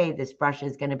want to say this brush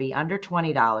is going to be under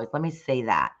 $20. Let me say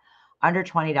that. Under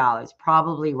 $20,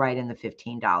 probably right in the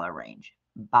 $15 range.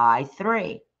 Buy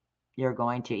three. You're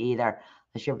going to either,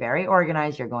 unless you're very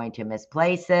organized, you're going to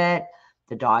misplace it.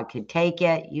 The dog could take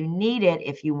it. You need it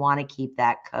if you want to keep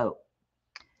that coat.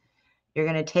 You're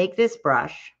going to take this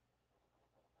brush.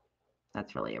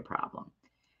 That's really a problem.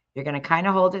 You're going to kind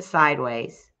of hold it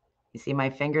sideways. You see my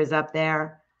fingers up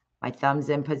there, my thumbs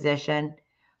in position,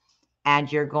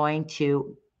 and you're going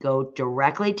to go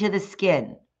directly to the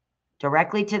skin.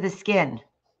 Directly to the skin.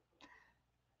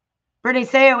 Brittany,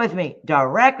 say it with me.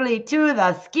 Directly to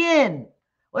the skin.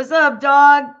 What's up,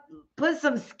 dog? Put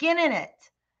some skin in it.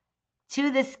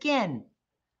 To the skin.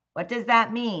 What does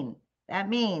that mean? That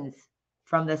means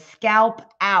from the scalp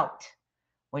out.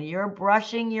 When you're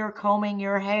brushing, you're combing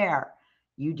your hair,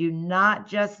 you do not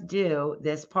just do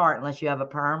this part unless you have a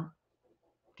perm.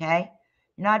 Okay?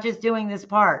 You're not just doing this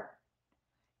part.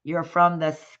 You're from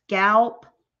the scalp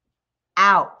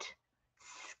out.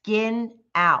 Skin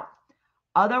out.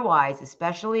 Otherwise,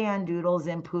 especially on doodles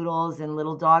and poodles and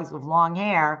little dogs with long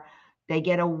hair, they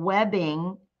get a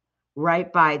webbing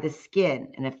right by the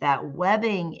skin. And if that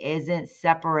webbing isn't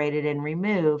separated and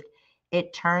removed,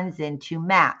 it turns into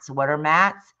mats. What are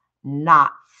mats?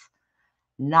 Knots.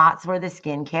 Knots where the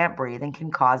skin can't breathe and can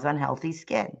cause unhealthy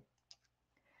skin.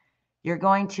 You're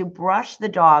going to brush the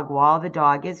dog while the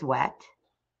dog is wet.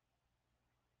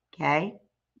 Okay?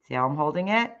 See how I'm holding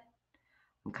it?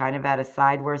 I'm kind of at a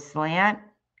sideward slant.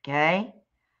 Okay?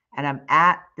 And I'm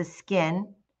at the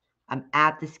skin. I'm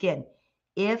at the skin.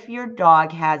 If your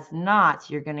dog has knots,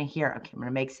 you're going to hear. Okay, I'm going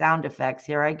to make sound effects.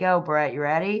 Here I go, Brett. You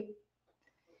ready?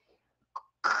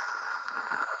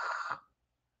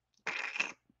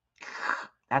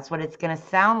 That's what it's going to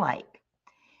sound like.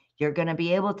 You're going to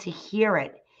be able to hear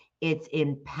it. It's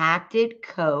impacted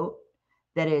coat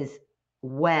that is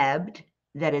webbed,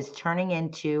 that is turning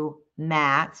into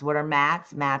mats. What are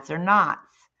mats? Mats are knots.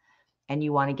 And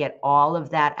you want to get all of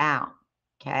that out.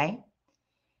 Okay?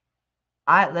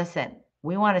 Listen,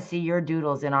 we want to see your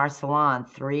doodles in our salon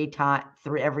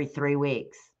every 3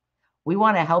 weeks. We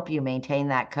want to help you maintain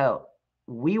that coat.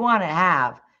 We want to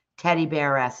have teddy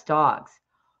bear-esque dogs.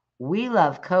 We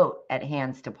love coat at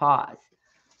Hands to Paws.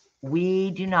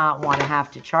 We do not want to have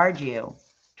to charge you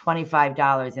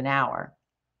 $25 an hour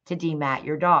to demat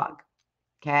your dog.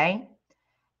 Okay?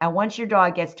 And once your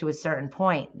dog gets to a certain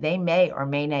point, they may or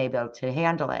may not be able to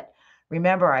handle it.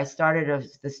 Remember, I started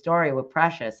the story with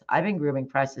Precious. I've been grooming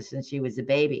Precious since she was a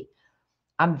baby.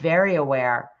 I'm very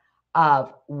aware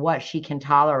of what she can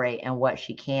tolerate and what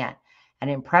she can't. And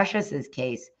in Precious's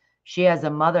case, she has a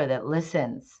mother that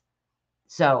listens.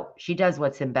 So she does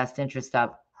what's in best interest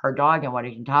of her dog and what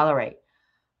he can tolerate.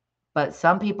 But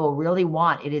some people really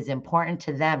it is important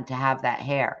to them to have that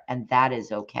hair, and that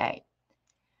is okay.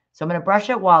 So I'm going to brush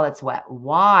it while it's wet.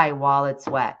 Why while it's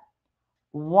wet?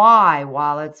 Why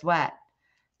while it's wet?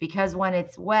 Because when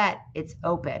it's wet, it's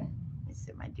open. Let me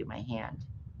see if I do my hand.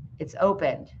 It's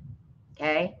opened,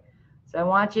 okay? So I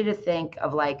want you to think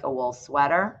of like a wool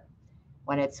sweater.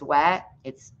 When it's wet,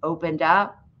 it's opened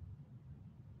up.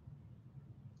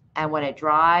 And when it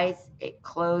dries, it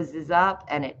closes up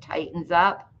and it tightens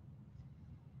up.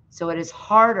 So it is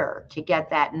harder to get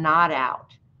that knot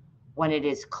out when it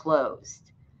is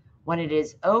closed. When it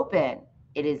is open,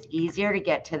 it is easier to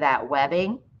get to that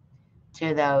webbing,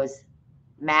 to those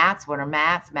mats. What are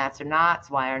mats? Mats are knots.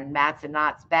 Why are mats and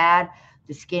knots bad?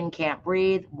 The skin can't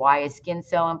breathe. Why is skin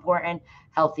so important?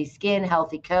 Healthy skin,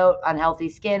 healthy coat, unhealthy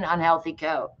skin, unhealthy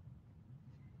coat.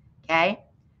 Okay?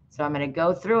 So I'm going to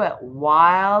go through it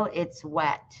while it's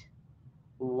wet.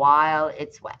 While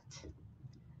it's wet.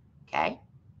 Okay?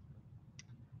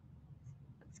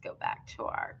 Let's go back to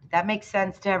our... Did that make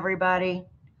sense to everybody?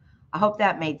 I hope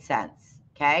that made sense.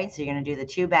 Okay? So you're going to do the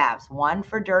 2 baths. One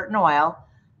for dirt and oil.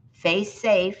 Face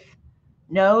safe.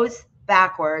 Nose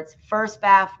backwards. First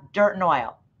bath, dirt and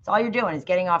oil. That's all you're doing is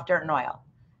getting off dirt and oil.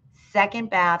 Second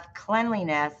bath,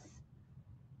 cleanliness.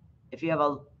 If you have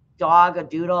a dog, a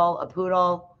doodle, a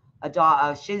poodle, a dog,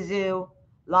 a Shih Tzu,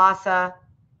 Lhasa,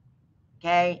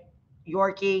 okay,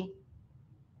 Yorkie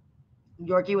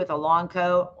with a long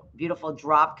coat, beautiful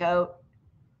drop coat,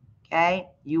 okay,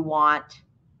 you want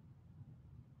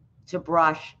to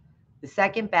brush the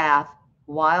second bath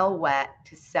while wet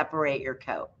to separate your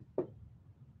coat,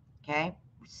 okay,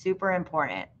 super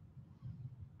important.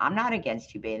 I'm not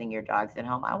against you bathing your dogs at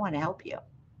home. I want to help you.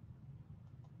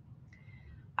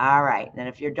 All right. Then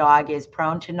if your dog is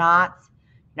prone to knots,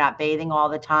 not bathing all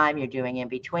the time, you're doing in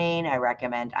between, I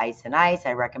recommend Ice and Ice.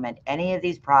 I recommend any of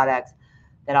these products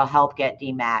that'll help get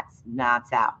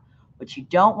knots out. What you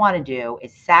don't want to do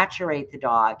is saturate the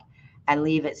dog and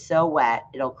leave it so wet,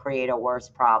 it'll create a worse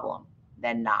problem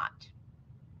than not.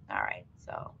 All right.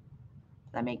 So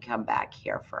let me come back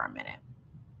here for a minute.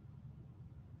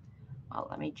 Well,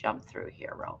 let me jump through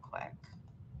here real quick.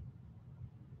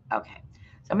 Okay.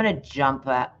 So I'm going to jump,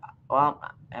 well,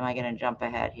 am I going to jump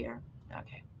ahead here?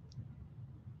 Okay.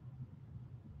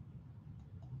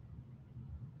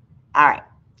 All right.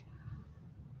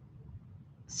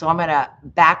 So I'm going to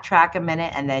backtrack a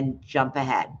minute and then jump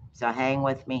ahead. So hang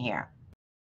with me here.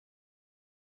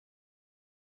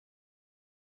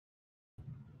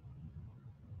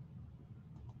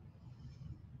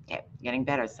 Okay, getting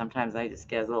better. Sometimes I just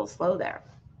get a little slow there.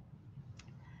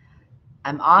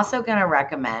 I'm also going to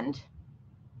recommend,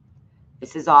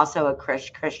 this is also a Chris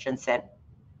Christensen.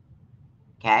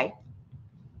 Okay.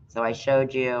 So I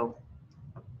showed you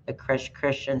the Chris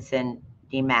Christensen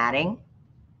dematting.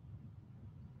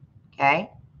 Okay.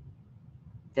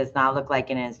 Does not look like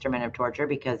an instrument of torture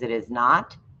because it is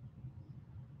not.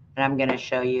 And I'm going to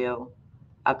show you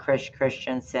a Chris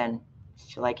Christensen.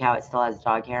 Like how it still has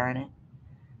dog hair in it.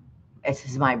 This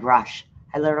is my brush.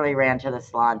 I literally ran to the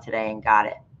salon today and got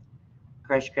it.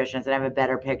 Chris Christensen. I have a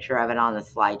better picture of it on the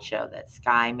slideshow that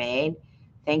Sky made.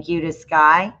 Thank you to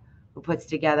Sky, who puts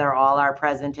together all our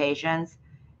presentations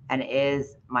and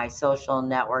is my social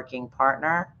networking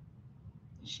partner.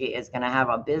 She is going to have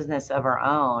a business of her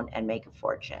own and make a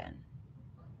fortune.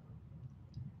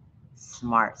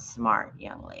 Smart, smart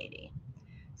young lady.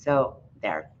 So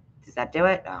there. Does that do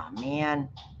it? Oh, man.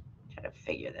 Try to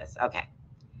figure this. Okay.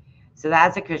 So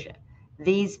that's a Christian.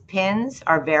 These pins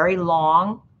are very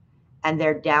long and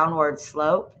they're downward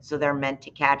slope. So they're meant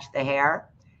to catch the hair.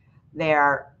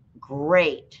 They're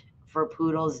great for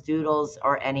poodles, doodles,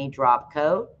 or any drop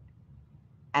coat.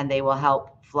 And they will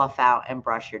help fluff out and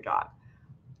brush your dog.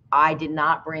 I did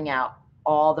not bring out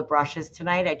all the brushes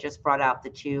tonight. I just brought out the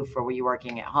 2 for you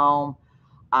working at home.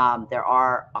 There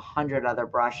are 100 other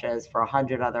brushes for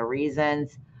 100 other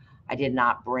reasons. I did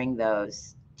not bring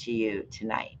those to you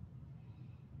tonight.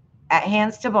 At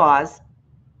Hands to Paws,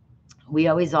 we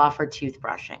always offer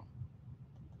toothbrushing.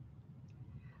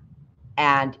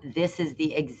 And this is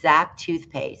the exact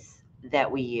toothpaste that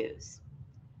we use.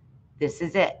 This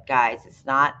is it, guys. It's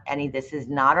not any, this is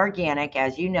not organic.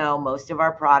 As you know, most of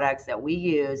our products that we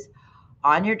use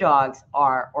on your dogs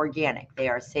are organic. They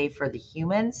are safe for the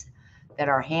humans that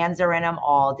our hands are in them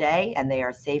all day, and they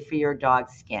are safe for your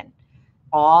dog's skin.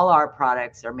 All our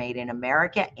products are made in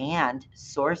America and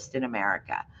sourced in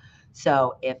America.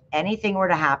 So if anything were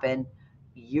to happen,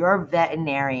 your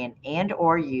veterinarian and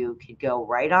or you could go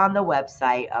right on the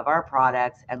website of our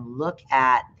products and look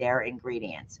at their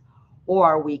ingredients.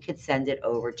 Or we could send it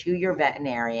over to your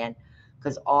veterinarian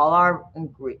because all our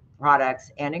products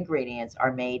and ingredients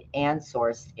are made and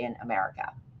sourced in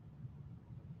America.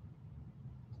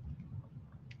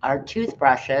 Our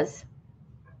toothbrushes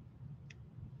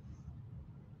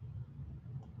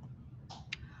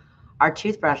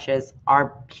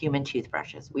are human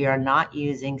toothbrushes. We are not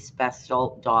using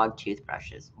special dog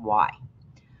toothbrushes. Why?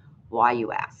 Why,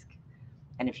 you ask?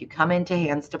 And if you come into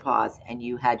Hands to Paws and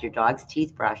you had your dog's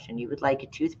teeth brushed and you would like a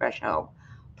toothbrush home,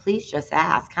 please just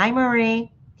ask. Hi,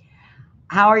 Marie.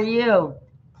 How are you?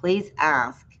 Please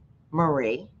ask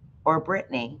Marie or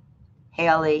Brittany,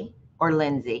 Haley or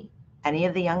Lindsay, any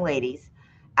of the young ladies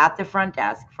at the front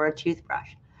desk for a toothbrush.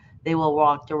 They will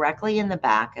walk directly in the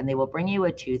back and they will bring you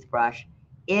a toothbrush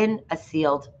in a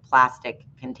sealed plastic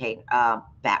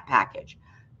package,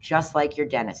 just like your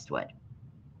dentist would.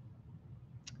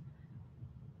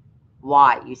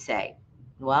 Why, you say?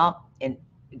 Well, in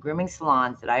grooming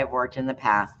salons that I have worked in the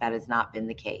past, that has not been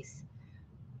the case.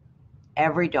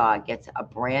 Every dog gets a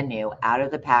brand new out of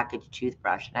the package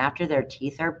toothbrush, and after their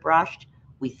teeth are brushed,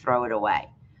 we throw it away.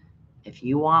 If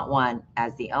you want one,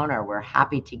 as the owner, we're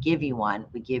happy to give you one.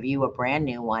 We give you a brand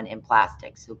new one in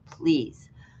plastic. So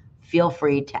please feel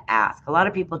free to ask. A lot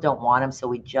of people don't want them, so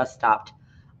we just stopped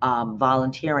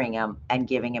volunteering them and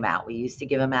giving them out. We used to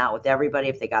give them out with everybody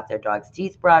if they got their dog's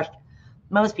teeth brushed.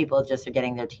 Most people just are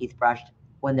getting their teeth brushed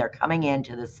when they're coming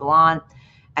into the salon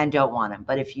and don't want them.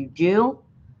 But if you do,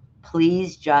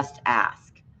 please just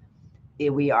ask.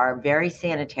 We are very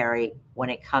sanitary when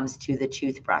it comes to the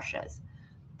toothbrushes.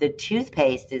 The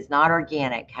toothpaste is not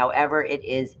organic, however, it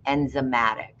is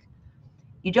enzymatic.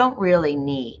 You don't really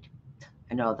need,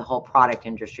 I know the whole product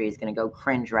industry is going to go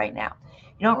cringe right now.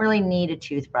 You don't really need a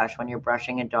toothbrush when you're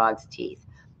brushing a dog's teeth.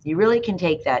 You really can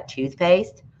take that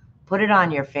toothpaste, put it on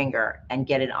your finger, and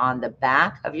get it on the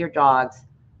back of your dogs,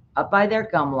 up by their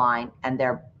gum line and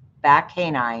their back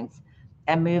canines,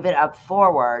 and move it up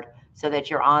forward so that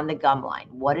you're on the gum line.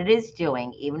 What it is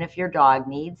doing, even if your dog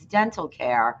needs dental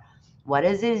care, what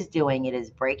it is doing, it is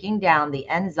breaking down the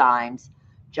enzymes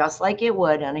just like it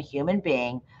would on a human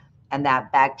being, and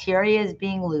that bacteria is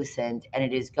being loosened and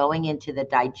it is going into the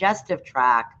digestive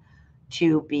tract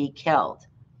to be killed.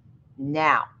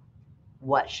 Now,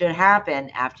 what should happen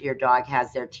after your dog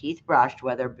has their teeth brushed,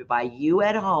 whether by you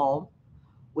at home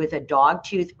with a dog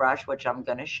toothbrush, which I'm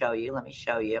going to show you. Let me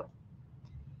show you.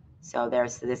 So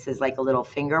this is like a little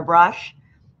finger brush.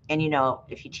 And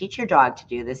if you teach your dog to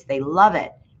do this, they love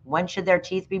it. When should their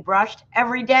teeth be brushed?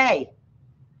 Every day.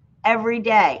 Every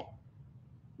day.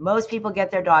 Most people get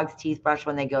their dog's teeth brushed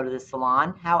when they go to the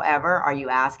salon. However, are you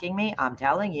asking me? I'm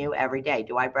telling you, every day.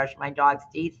 Do I brush my dog's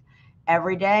teeth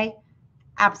every day?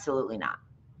 Absolutely not.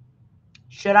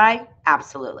 Should I?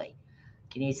 Absolutely.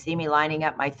 Can you see me lining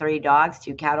up my 3 dogs,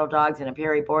 2 cattle dogs and a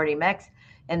Piri Bordi mix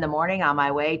in the morning on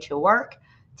my way to work,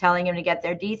 telling them to get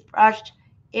their teeth brushed?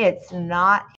 It's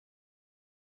not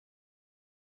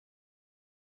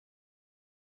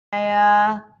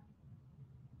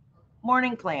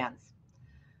morning plans.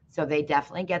 So they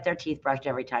definitely get their teeth brushed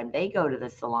every time they go to the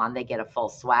salon. They get a full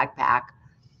swag pack,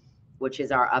 which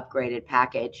is our upgraded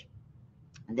package.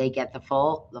 They get the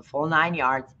full 9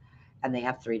 yards, and they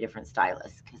have 3 different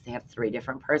stylists because they have 3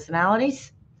 different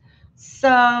personalities.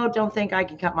 So don't think I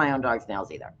can cut my own dog's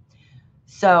nails either.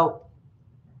 So,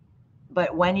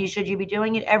 but when should you be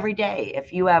doing it? Every day.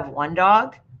 If you have 1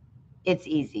 dog, it's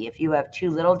easy. If you have 2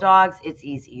 little dogs, it's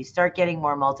easy. You start getting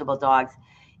more multiple dogs,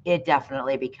 it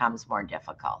definitely becomes more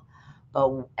difficult.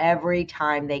 But every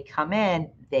time they come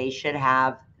in, they should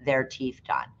have their teeth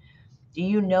done. Do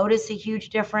you notice a huge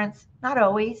difference? Not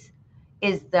always.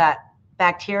 Is that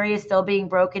bacteria still being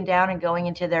broken down and going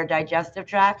into their digestive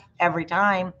tract? Every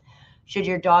time. Should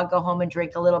your dog go home and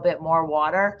drink a little bit more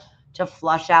water to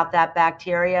flush out that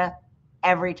bacteria?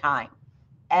 Every time.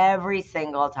 Every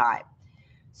single time.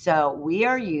 So we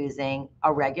are using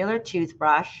a regular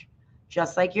toothbrush,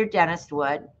 just like your dentist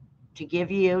would, to give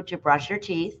you to brush your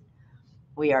teeth.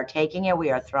 We are taking it, we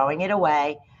are throwing it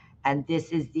away, and this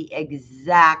is the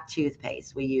exact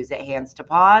toothpaste we use at Hands to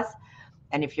Paws.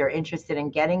 And if you're interested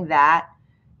in getting that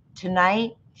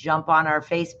tonight, jump on our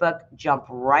Facebook, jump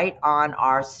right on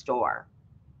our store.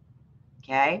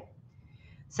 Okay?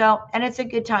 So, and it's a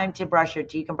good time to brush your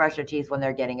teeth. You can brush your teeth when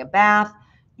they're getting a bath.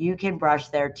 You can brush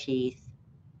their teeth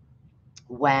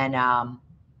when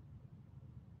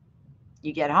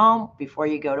you get home, before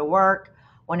you go to work,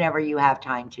 whenever you have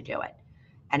time to do it.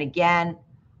 And again,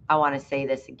 I want to say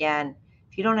this again.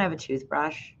 If you don't have a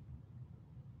toothbrush,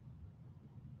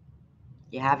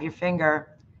 you have your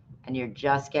finger and you're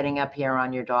just getting up here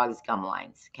on your dog's gum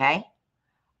lines, okay?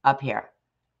 Up here.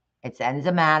 It's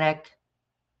enzymatic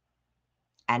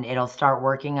and it'll start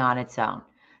working on its own.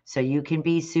 So you can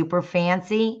be super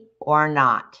fancy or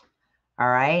not, all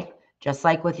right? Just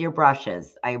like with your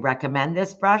brushes. I recommend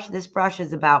this brush. This brush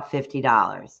is about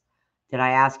 $50. Did I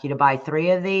ask you to buy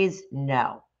 3 of these?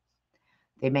 No.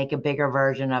 They make a bigger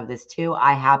version of this too.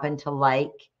 I happen to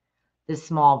like the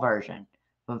small version.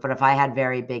 But if I had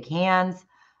very big hands,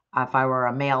 if I were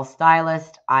a male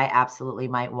stylist, I absolutely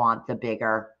might want the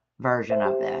bigger version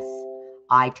of this.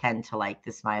 I tend to like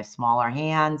this. I have smaller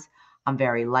hands. I'm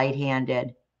very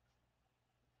light-handed.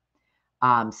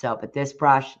 But this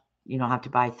brush, you don't have to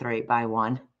buy 3, buy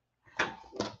 1.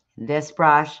 This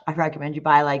brush, I recommend you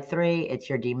buy like 3. It's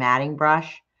your dematting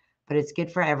brush, but it's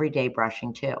good for everyday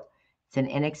brushing too. It's an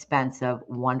inexpensive,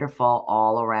 wonderful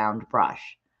all-around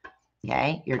brush.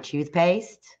 Okay, your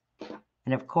toothpaste.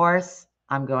 And of course,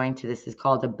 this is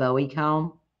called a Bowie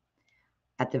comb.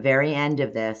 At the very end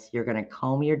of this, you're going to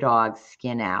comb your dog's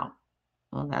skin out.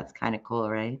 Well, that's kind of cool,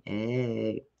 right?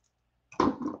 Hey.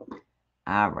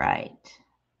 All right.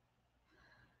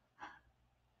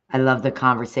 I love the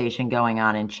conversation going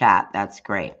on in chat. That's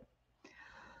great.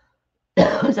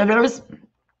 So there was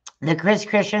the Chris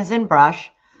Christensen brush,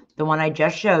 the one I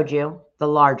just showed you, the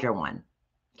larger one.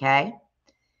 Okay?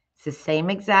 It's the same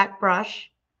exact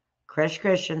brush, Chris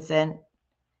Christensen,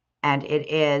 and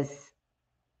it is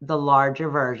the larger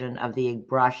version of the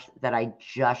brush that I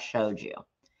just showed you.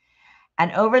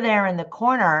 And over there in the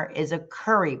corner is a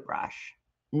curry brush.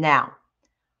 Now,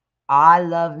 I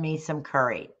love me some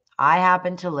curry. I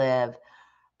happen to live,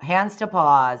 hands to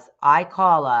paws, I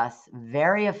call us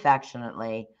very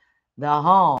affectionately the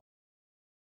home.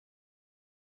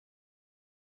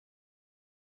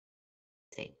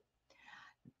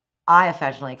 I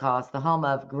affectionately call us the home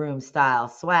of groom style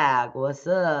swag. What's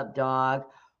up, dog?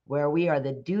 Where we are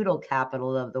the doodle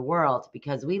capital of the world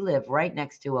because we live right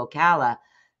next to Ocala.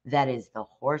 That is the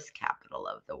horse capital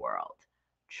of the world.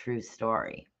 True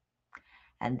story.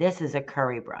 And this is a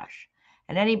curry brush.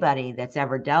 And anybody that's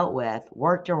ever dealt with,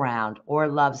 worked around, or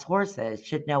loves horses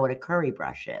should know what a curry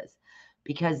brush is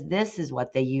because this is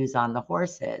what they use on the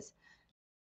horses.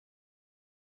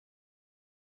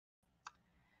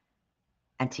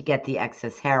 And to get the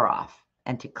excess hair off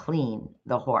and to clean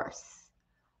the horse.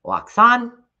 Wax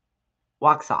on,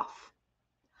 wax off.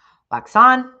 Wax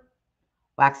on,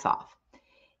 wax off.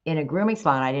 In a grooming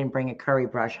salon, I didn't bring a curry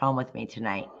brush home with me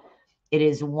tonight. It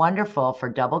is wonderful for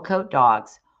double coat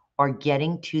dogs or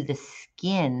getting to the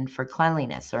skin for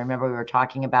cleanliness. So remember we were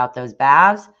talking about those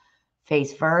baths?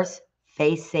 Face first,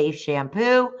 face safe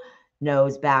shampoo,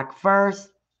 nose back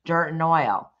first, dirt and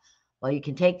oil. Well, you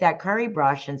can take that curry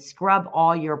brush and scrub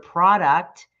all your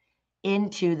product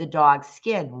into the dog's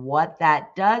skin. What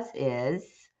that does is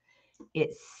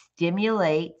it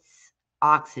stimulates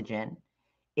oxygen.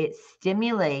 It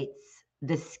stimulates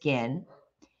the skin.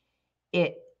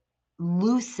 It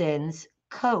loosens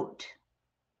coat.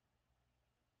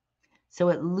 So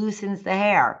it loosens the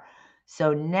hair.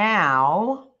 So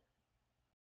now,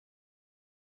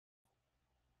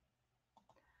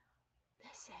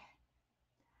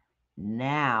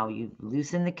 you've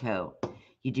loosened the coat.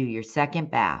 You do your second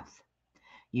bath.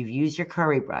 You've used your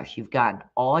curry brush. You've gotten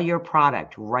all your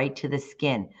product right to the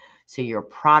skin. So your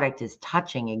product is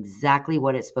touching exactly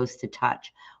what it's supposed to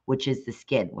touch, which is the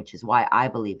skin, which is why I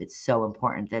believe it's so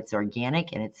important that it's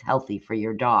organic and it's healthy for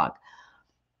your dog,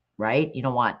 right? You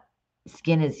don't want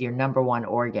skin is your number one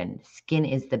organ. Skin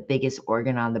is the biggest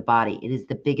organ on the body. It is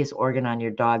the biggest organ on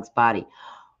your dog's body.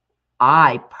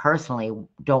 I personally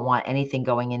don't want anything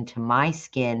going into my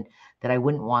skin that I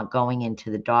wouldn't want going into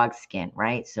the dog's skin,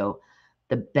 right? So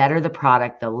the better the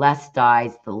product, the less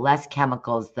dyes, the less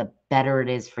chemicals, the better it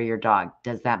is for your dog.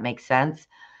 Does that make sense?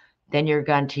 Then you're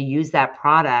going to use that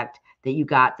product that you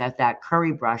got, that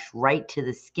curry brush right to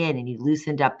the skin, and you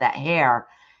loosened up that hair.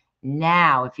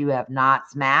 Now, if you have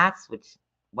knots, mats,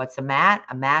 what's a mat?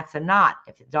 A mat's a knot.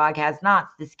 If the dog has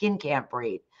knots, the skin can't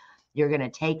breathe. You're going to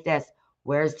take this,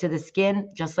 where's to the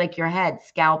skin? Just like your head,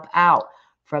 scalp out.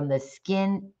 From the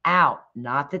skin out,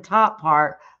 not the top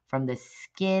part, from the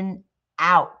skin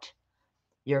out.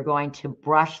 You're going to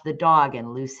brush the dog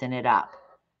and loosen it up.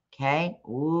 Okay?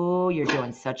 Ooh, you're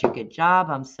doing such a good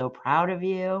job. I'm so proud of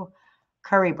you.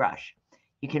 Curry brush.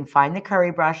 You can find the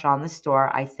curry brush on the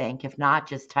store, I think. If not,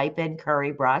 just type in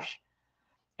curry brush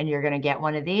and you're going to get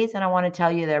one of these. And I want to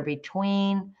tell you they're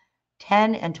between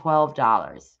 $10 and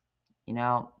 $12. You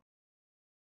know,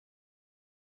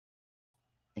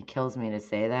 it kills me to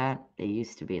say that. They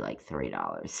used to be like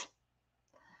 $3.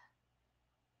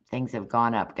 Things have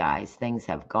gone up, guys. Things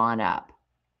have gone up.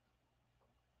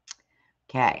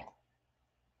 Okay.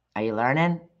 Are you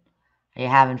learning? Are you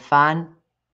having fun?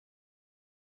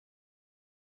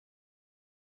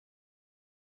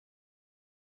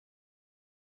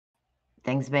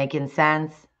 Things making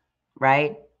sense?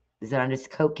 right? Is it under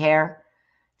coat care?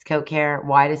 It's coat care.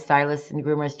 Why do stylists and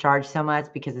groomers charge so much?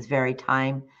 Because it's very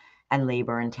time and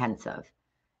labor intensive.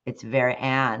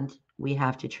 And we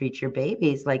have to treat your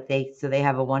babies like so they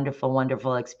have a wonderful,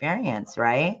 wonderful experience,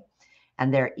 right?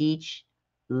 And they're each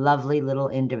lovely little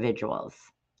individuals.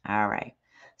 All right.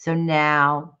 So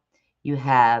now you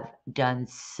have done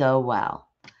so well.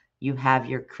 You have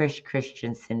your Krish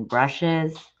Christensen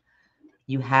brushes.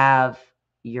 You have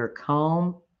your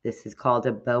comb. This is called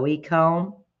a Bowie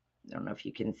comb. I don't know if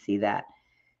you can see that.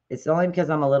 It's only because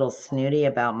I'm a little snooty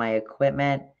about my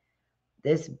equipment.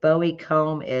 This Bowie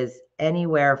comb is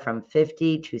anywhere from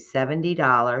 $50 to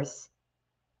 $70.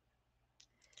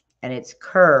 And it's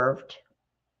curved.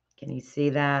 Can you see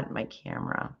that? My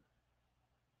camera.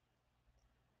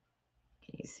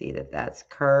 Can you see that that's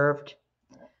curved?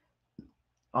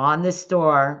 On the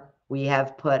store, we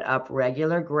have put up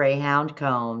regular Greyhound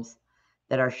combs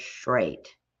that are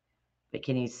straight. But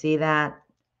can you see that?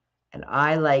 And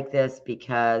I like this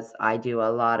because I do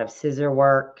a lot of scissor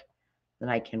work. Then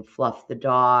I can fluff the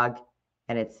dog,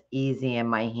 and it's easy in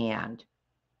my hand.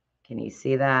 Can you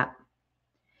see that?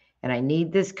 And I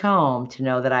need this comb to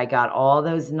know that I got all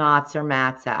those knots or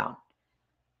mats out.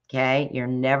 Okay? You're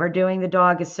never doing the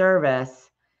dog a service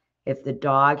if the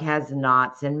dog has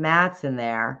knots and mats in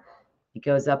there. It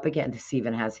goes up again. This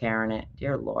even has hair in it.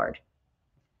 Dear Lord.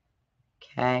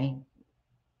 Okay?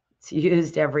 It's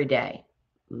used every day.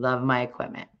 Love my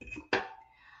equipment.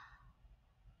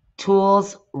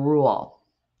 Tools rule.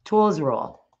 Tools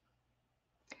rule.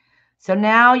 So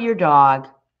now your dog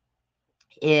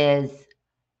is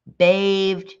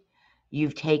bathed.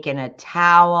 You've taken a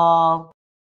towel.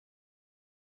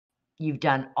 You've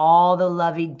done all the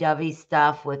lovey-dovey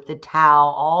stuff with the towel,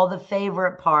 all the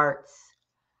favorite parts.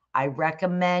 I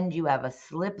recommend you have a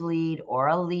slip lead or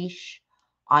a leash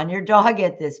on your dog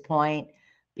at this point,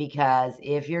 because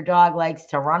if your dog likes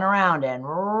to run around and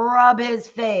rub his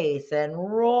face and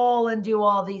roll and do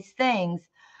all these things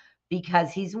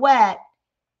because he's wet,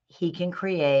 he can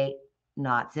create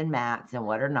knots and mats. And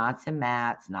what are knots and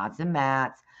mats? Knots and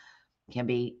mats can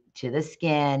be to the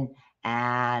skin,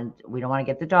 and we don't want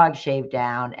to get the dog shaved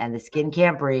down, and the skin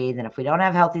can't breathe. And if we don't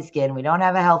have healthy skin, we don't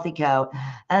have a healthy coat,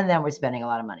 and then we're spending a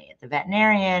lot of money at the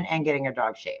veterinarian and getting our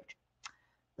dog shaved.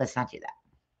 Let's not do that.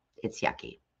 It's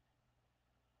yucky.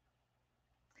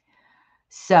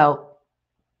 So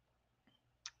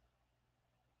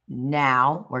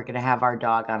now we're going to have our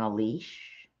dog on a leash.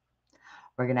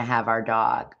 We're going to have our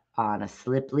dog on a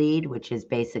slip lead, which is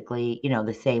basically,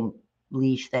 the same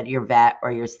leash that your vet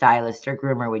or your stylist or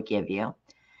groomer would give you.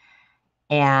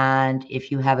 And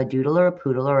if you have a doodle or a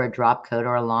poodle or a drop coat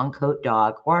or a long coat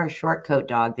dog or a short coat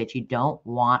dog that you don't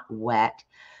want wet,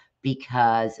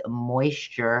 because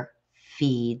moisture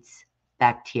feeds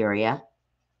bacteria.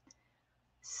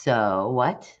 So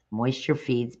what? Moisture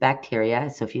feeds bacteria.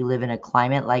 So if you live in a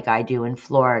climate like I do in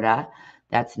Florida,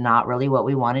 that's not really what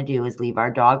we want to do, is leave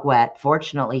our dog wet.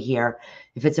 Fortunately here,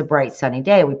 if it's a bright sunny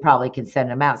day, we probably can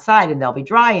send them outside and they'll be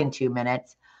dry in 2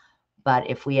 minutes. But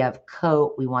if we have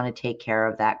coat, we want to take care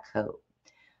of that coat.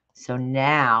 So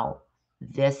now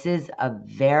this is a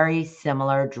very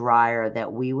similar dryer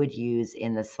that we would use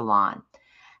in the salon.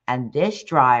 And this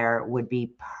dryer would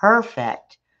be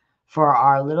perfect for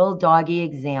our little doggy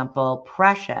example,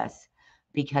 Precious,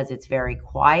 because it's very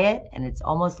quiet and it's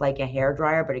almost like a hair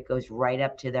dryer, but it goes right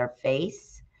up to their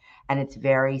face and it's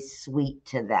very sweet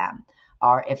to them.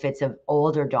 Or if it's an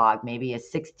older dog, maybe a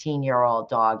 16-year-old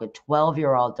dog, a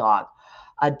 12-year-old dog,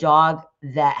 a dog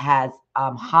that has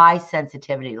high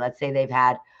sensitivity. Let's say they've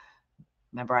had,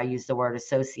 remember I used the word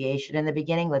association in the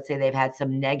beginning. Let's say they've had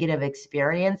some negative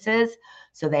experiences.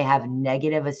 So they have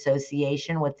negative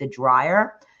association with the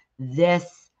dryer.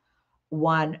 This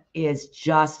one is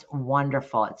just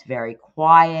wonderful. It's very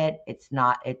quiet.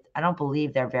 I don't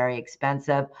believe they're very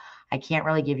expensive. I can't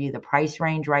really give you the price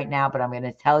range right now, but I'm going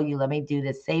to tell you, let me do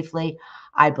this safely.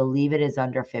 I believe it is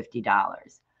under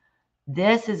 $50.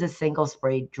 This is a single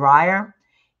spray dryer.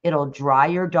 It'll dry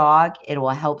your dog. It will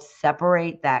help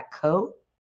separate that coat.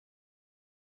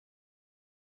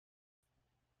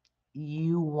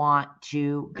 You want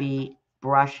to be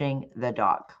brushing the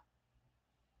dog.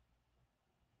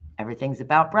 Everything's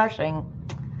about brushing.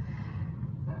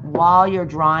 While you're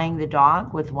drying the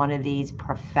dog with one of these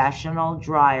professional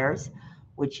dryers,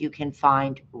 which you can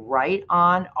find right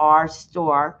on our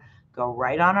store, go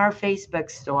right on our Facebook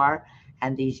store,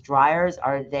 and these dryers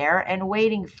are there and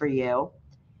waiting for you.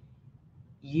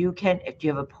 You can, if you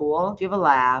have a pool, do you have a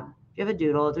lab, do you have a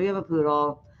doodle, do you have a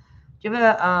poodle, do you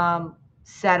have a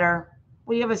setter,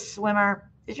 do you have a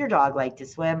swimmer? Does your dog like to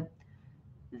swim?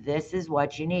 This is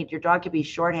what you need. Your dog could be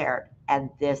short-haired, and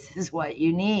this is what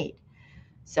you need.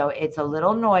 So it's a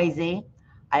little noisy.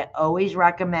 I always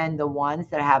recommend the ones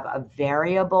that have a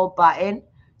variable button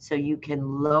so you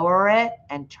can lower it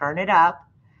and turn it up.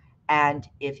 And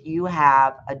if you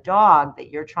have a dog that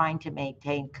you're trying to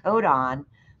maintain coat on,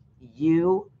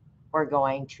 you are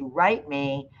going to write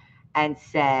me and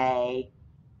say,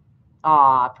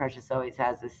 "Aw, Precious always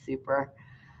has a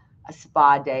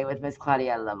spa day with Miss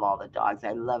Claudia." I love all the dogs.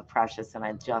 I love Precious, and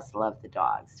I just love the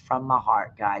dogs. From my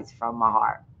heart, guys, from my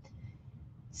heart.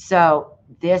 So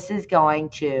this is going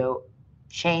to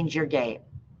change your game.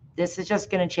 This is just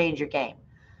going to change your game.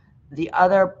 The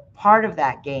other part of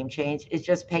that game change is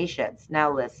just patience.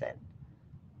 Now listen,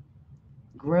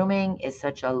 grooming is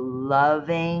such a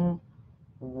loving,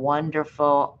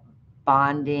 wonderful,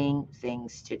 bonding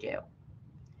things to do.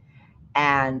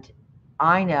 And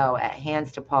I know at Hands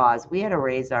to Paws, we had to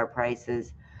raise our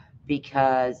prices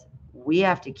because we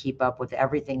have to keep up with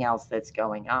everything else that's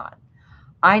going on.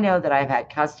 I know that I've had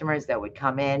customers that would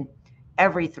come in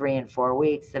every 3 and 4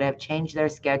 weeks that have changed their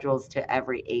schedules to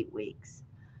every 8 weeks.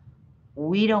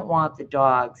 We don't want the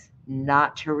dogs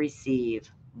not to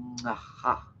receive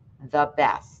the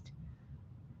best.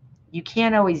 You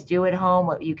can't always do at home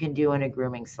what you can do in a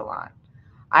grooming salon.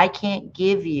 I can't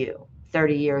give you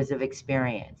 30 years of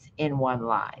experience in one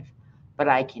live, but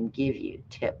I can give you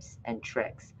tips and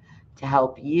tricks to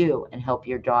help you and help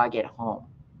your dog at home.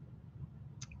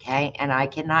 Okay? And I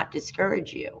cannot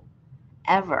discourage you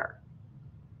ever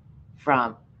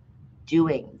from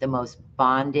doing the most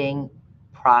bonding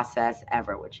process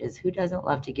ever, which is, who doesn't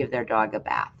love to give their dog a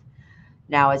bath?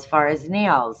 Now, as far as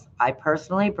nails, I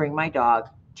personally bring my dog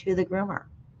to the groomer.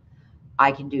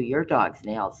 I can do your dog's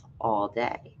nails all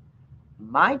day.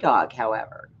 My dog,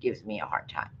 however, gives me a hard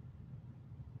time.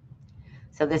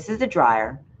 So this is the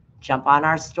dryer. Jump on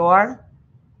our store.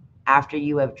 After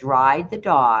you have dried the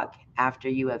dog, after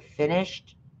you have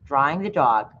finished drying the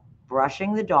dog,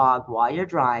 brushing the dog while you're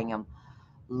drying them,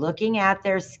 looking at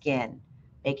their skin,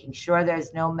 making sure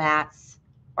there's no mats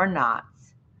or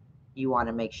knots. You want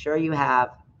to make sure you have,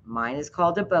 mine is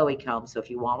called a Bowie comb. So if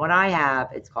you want what I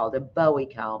have, it's called a Bowie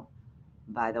comb.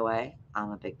 By the way,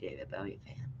 I'm a big David Bowie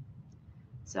fan.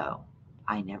 So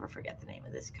I never forget the name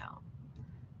of this comb.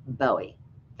 Bowie.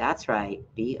 That's right.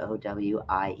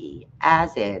 Bowie,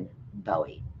 as in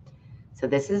Bowie. So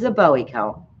this is a Bowie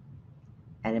comb.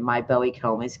 And in my Bowie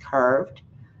comb is curved.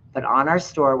 But on our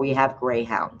store, we have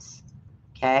greyhounds.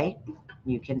 Okay?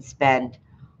 You can spend,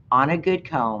 on a good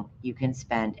comb, you can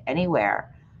spend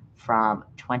anywhere from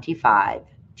 $25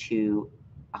 to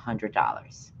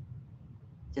 $100.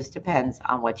 Just depends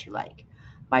on what you like.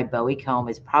 My Bowie comb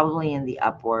is probably in the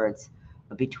upwards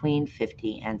of between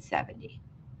 50 and 70.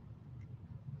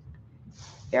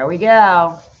 There we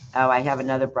go. Oh, I have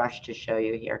another brush to show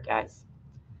you here, guys.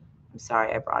 I'm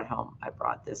sorry I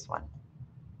brought this one.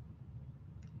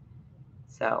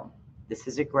 So this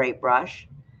is a great brush.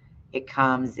 It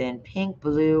comes in pink,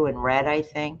 blue, and red, I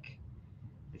think.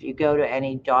 If you go to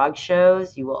any dog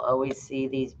shows, you will always see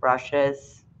these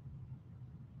brushes.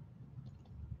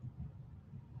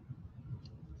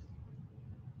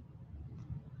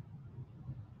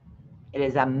 It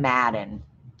is a Madden.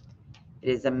 It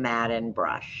is a Madden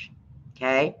brush,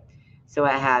 okay? So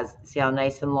it has, see how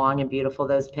nice and long and beautiful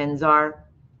those pins are?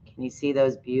 Can you see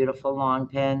those beautiful long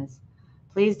pins?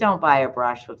 Please don't buy a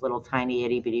brush with little tiny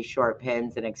itty bitty short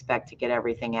pins and expect to get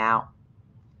everything out.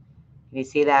 Can you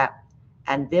see that?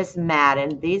 And this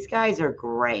Madden, these guys are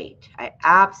great. I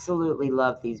absolutely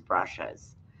love these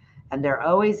brushes. And they're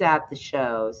always at the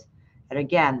shows. And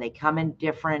again, they come in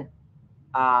different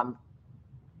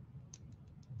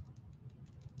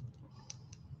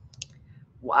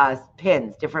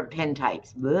pins, different pin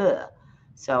types. Blech.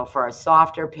 So for a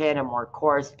softer pin, a more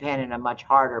coarse pin, and a much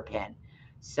harder pin.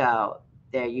 So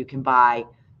there you can buy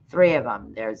 3 of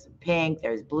them. There's pink,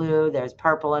 there's blue, there's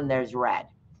purple, and there's red.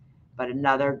 But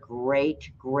another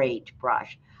great, great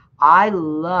brush. I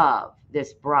love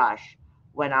this brush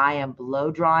when I am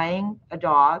blow drying a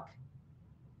dog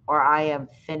or I am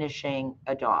finishing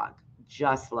a dog.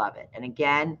 Just love it. And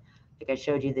again, like I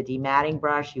showed you the dematting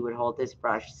brush, you would hold this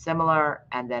brush similar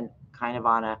and then kind of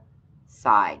on a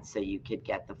side so you could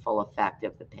get the full effect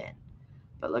of the pin.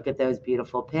 But look at those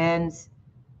beautiful pins.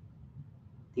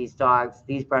 These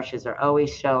brushes are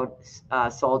always sold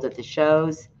at the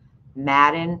shows.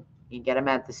 Madden, you can get them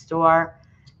at the store,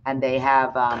 and they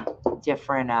have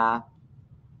different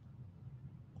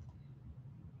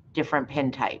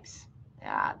pin types.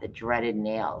 The dreaded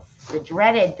nails. The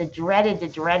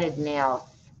dreaded nails.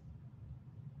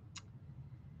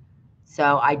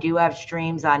 So I do have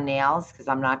streams on nails because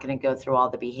I'm not going to go through all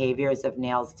the behaviors of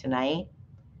nails tonight.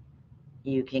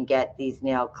 You can get these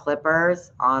nail clippers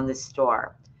on the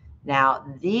store. Now,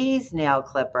 these nail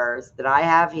clippers that I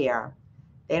have here,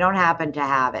 they don't happen to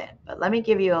have it. But let me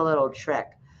give you a little trick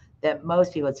that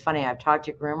most people, it's funny, I've talked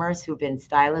to groomers who've been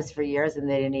stylists for years and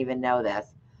they didn't even know this.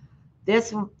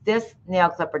 This nail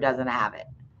clipper doesn't have it.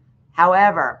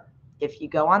 However, if you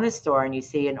go on the store and you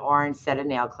see an orange set of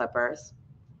nail clippers,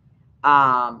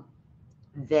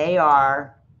 they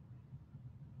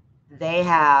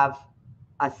have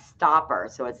a stopper.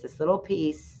 So it's this little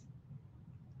piece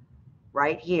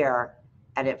right here,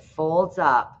 and it folds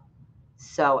up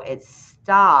so it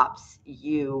stops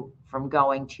you from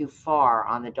going too far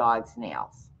on the dog's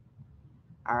nails.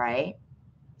 All right?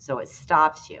 So it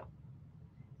stops you.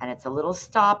 And it's a little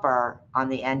stopper on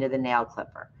the end of the nail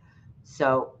clipper.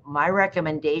 So my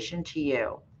recommendation to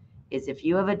you is if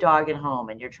you have a dog at home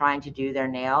and you're trying to do their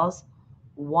nails,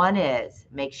 one is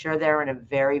make sure they're in a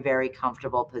very, very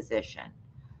comfortable position.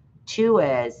 Two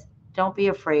is don't be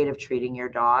afraid of treating your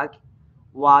dog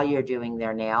while you're doing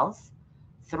their nails.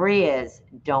 Three is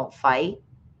don't fight.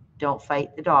 Don't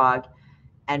fight the dog.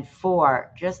 And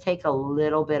four, just take a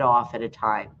little bit off at a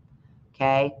time.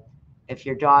 Okay? If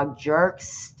your dog jerks,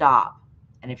 stop.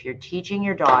 And if you're teaching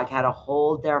your dog how to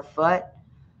hold their foot,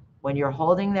 when you're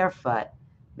holding their foot,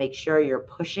 make sure you're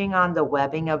pushing on the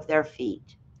webbing of their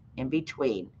feet in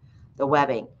between the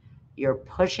webbing. You're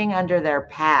pushing under their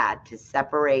pad to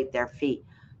separate their feet.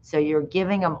 So you're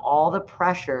giving them all the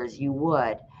pressures you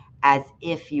would as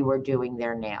if you were doing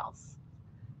their nails.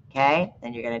 Okay?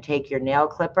 Then you're going to take your nail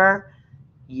clipper,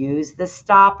 use the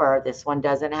stopper. This one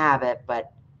doesn't have it,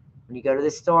 but when you go to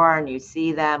the store and you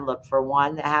see them, look for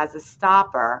one that has a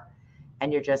stopper,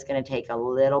 and you're just going to take a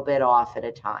little bit off at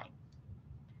a time.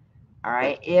 All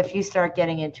right? If you start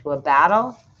getting into a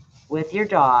battle with your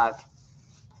dog,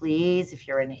 please, if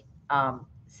you're in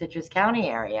Citrus County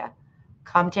area,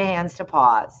 come to Hands to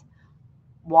Paws.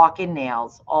 Walk-in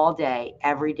nails all day,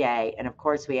 every day. And of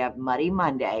course, we have Muddy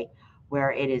Monday,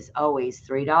 where it is always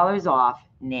 $3 off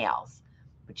nails,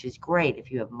 which is great. If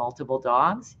you have multiple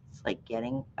dogs, it's like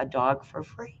getting a dog for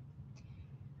free.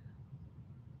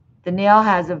 The nail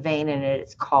has a vein in it.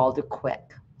 It's called a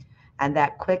quick. And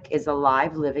that quick is a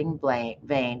live living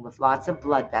vein with lots of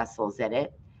blood vessels in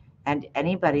it. And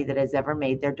anybody that has ever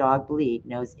made their dog bleed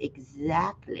knows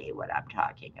exactly what I'm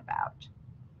talking about.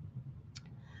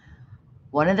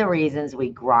 One of the reasons we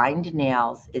grind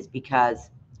nails is because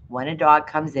when a dog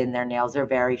comes in, their nails are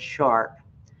very sharp.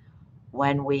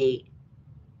 When we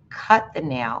cut the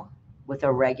nail with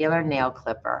a regular nail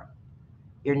clipper,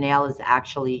 your nail is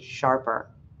actually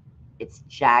sharper. It's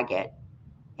jagged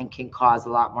and can cause a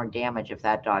lot more damage if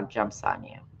that dog jumps on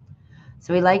you.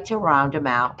 So we like to round them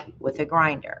out with a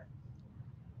grinder.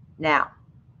 Now,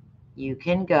 you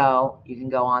can go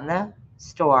on the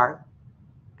store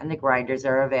and the grinders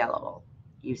are available.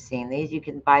 You've seen these. You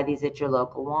can buy these at your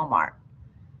local Walmart.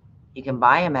 You can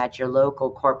buy them at your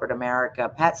local corporate America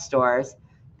pet stores.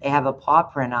 They have a paw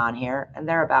print on here, and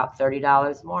they're about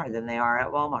 $30 more than they are at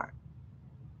Walmart.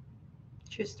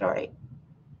 True story.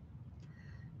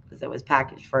 Because it was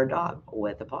packaged for a dog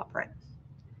with a paw print.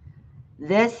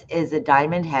 This is a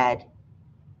diamond head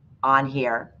on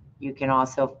here. You can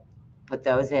also put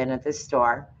those in at the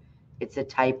store. It's a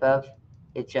type of,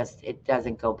 it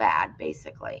doesn't go bad,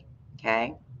 basically.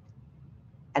 Okay?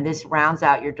 And this rounds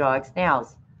out your dog's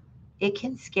nails. It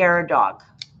can scare a dog.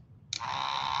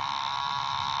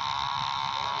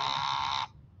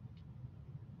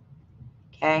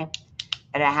 Okay?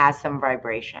 And it has some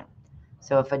vibration.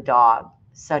 So if a dog,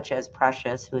 such as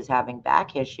Precious, who's having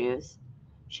back issues,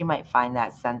 she might find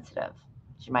that sensitive.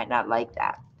 She might not like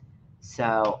that.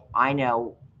 So I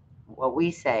know what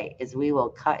we say is we will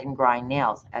cut and grind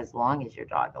nails as long as your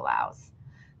dog allows.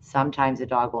 Sometimes a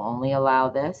dog will only allow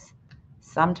this.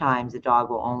 Sometimes a dog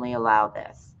will only allow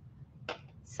this.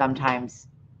 Sometimes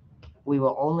we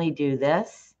will only do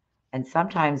this. And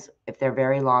sometimes if they're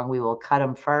very long, we will cut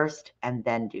them first and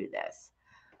then do this.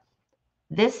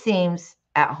 This seems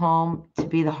at home to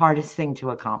be the hardest thing to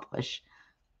accomplish.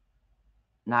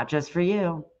 Not just for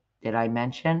you. Did I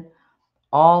mention?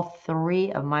 All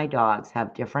three of my dogs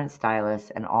have different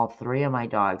stylists, and all three of my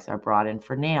dogs are brought in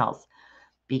for nails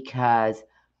because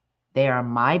they are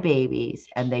my babies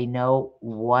and they know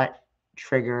what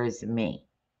triggers me.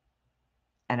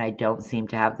 And I don't seem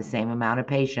to have the same amount of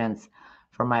patience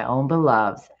for my own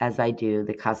beloveds as I do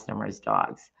the customers'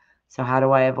 dogs. So how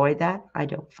do I avoid that? I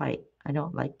don't fight. I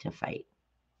don't like to fight.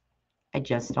 I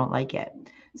just don't like it.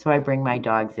 So I bring my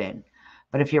dogs in.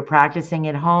 But if you're practicing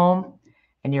at home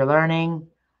and you're learning,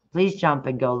 please jump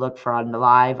and go look for on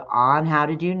live on how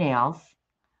to do nails.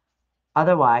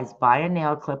 Otherwise, buy a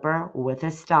nail clipper with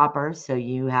a stopper so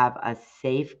you have a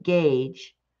safe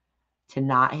gauge to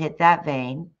not hit that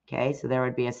vein. Okay, so there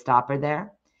would be a stopper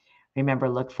there. Remember,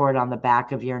 look for it on the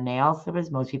back of your nails because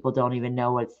most people don't even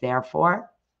know what it's there for.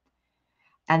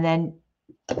 And then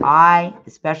I,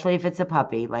 especially if it's a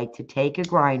puppy, like to take a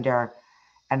grinder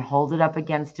and hold it up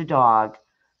against a dog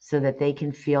so that they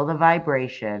can feel the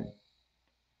vibration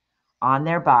on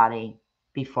their body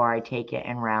before I take it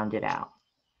and round it out.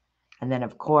 And then,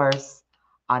 of course,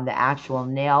 on the actual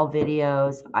nail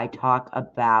videos, I talk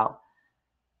about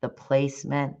the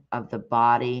placement of the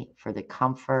body for the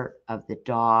comfort of the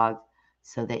dog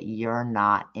so that you're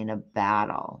not in a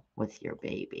battle with your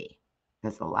baby.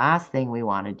 Because the last thing we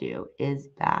want to do is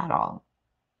battle.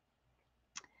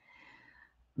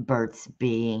 Burt's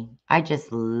Bee. I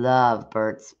just love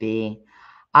Burt's Bee.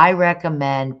 I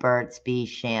recommend Burt's Bee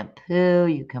shampoo.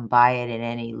 You can buy it at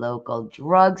any local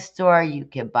drugstore. You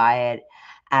can buy it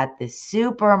at the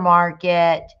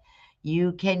supermarket.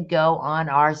 You can go on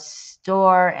our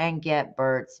store and get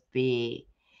Burt's Bee.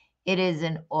 It is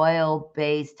an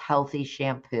oil-based healthy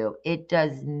shampoo. It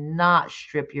does not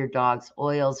strip your dog's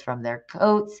oils from their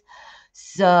coats.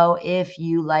 So if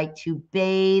you like to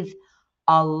bathe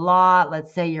a lot,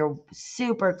 let's say you're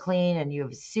super clean and you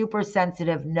have a super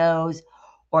sensitive nose,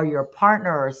 or your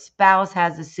partner or spouse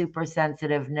has a super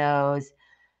sensitive nose,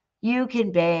 you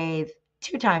can bathe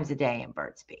 2 times a day in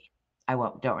Burt's Bee. I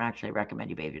don't actually recommend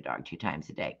you bathe your dog 2 times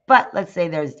a day, but let's say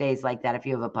there's days like that if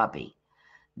you have a puppy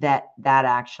that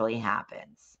actually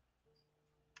happens.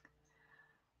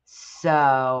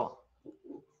 So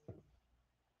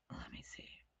let me see.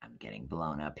 I'm getting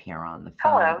blown up here on the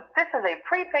phone. Hello, this is a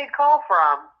prepaid call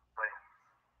from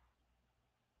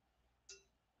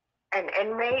an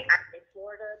inmate at the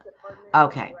Florida Department.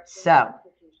 Okay, so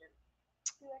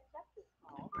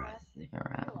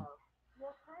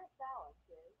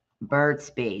Burt's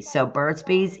Bee. So Burt's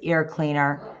Bee's ear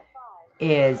cleaner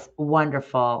is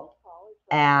wonderful,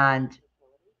 and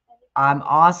I'm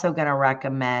also going to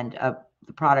recommend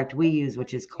the product we use,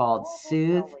 which is called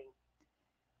Soothe.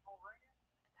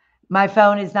 My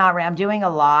phone is not. I'm doing a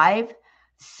live,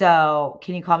 so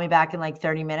can you call me back in like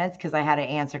 30 minutes? Because I had to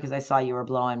answer because I saw you were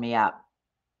blowing me up.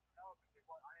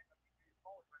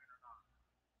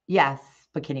 Yes,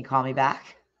 but can you call me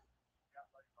back?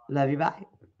 Love you, bye.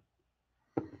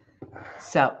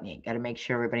 So you got to make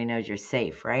sure everybody knows you're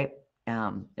safe, right?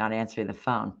 Not answering the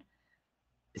phone.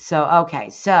 So, okay,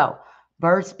 so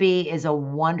Burt's Bee is a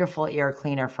wonderful ear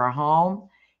cleaner for home.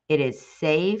 It is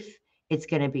safe. It's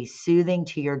going to be soothing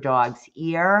to your dog's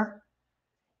ear.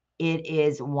 It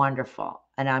is wonderful.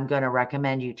 And I'm going to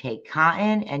recommend you take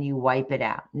cotton and you wipe it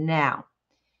out. Now,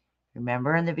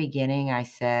 remember in the beginning I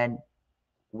said,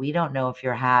 we don't know if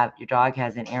your dog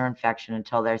has an ear infection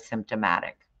until they're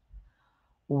symptomatic.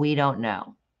 We don't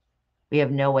know. We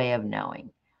have no way of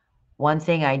knowing. One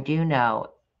thing I do know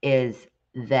is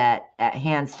that at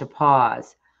Hands to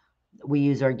Paws, we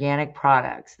use organic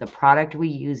products. The product we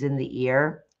use in the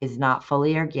ear is not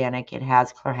fully organic. It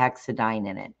has chlorhexidine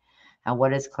in it. And what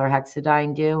does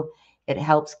chlorhexidine do? It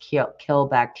helps kill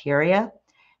bacteria,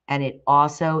 and it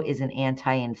also is an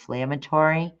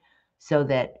anti-inflammatory, so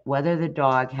that whether the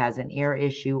dog has an ear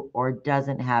issue or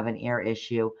doesn't have an ear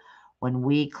issue, when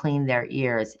we clean their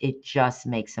ears, it just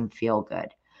makes them feel good.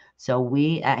 So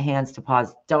we at Hands to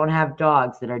Paws don't have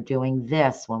dogs that are doing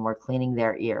this when we're cleaning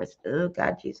their ears. Oh,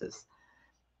 God, Jesus.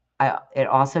 It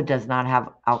also does not have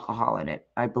alcohol in it,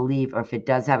 I believe, or if it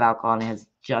does have alcohol, it has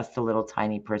just a little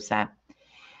tiny percent.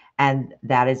 And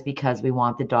that is because we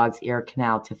want the dog's ear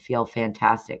canal to feel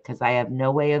fantastic, because I have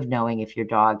no way of knowing if your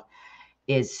dog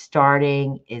is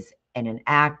starting, is in an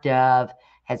active,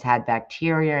 has had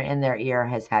bacteria in their ear,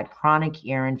 has had chronic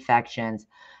ear infections,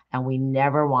 and we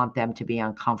never want them to be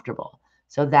uncomfortable.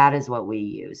 So that is what we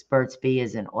use. Burt's Bee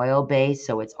is an oil base,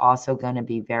 so it's also going to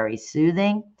be very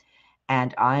soothing.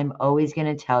 And I'm always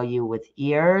going to tell you with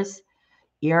ears,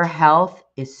 ear health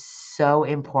is so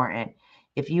important.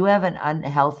 If you have an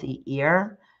unhealthy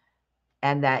ear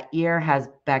and that ear has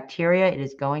bacteria, it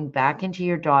is going back into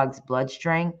your dog's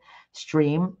bloodstream,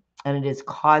 and it is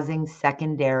causing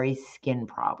secondary skin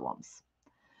problems.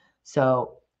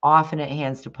 So often at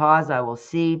Hands to Paws, I will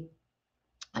see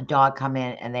a dog come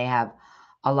in and they have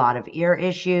a lot of ear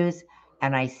issues,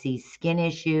 and I see skin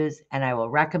issues, and I will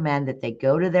recommend that they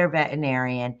go to their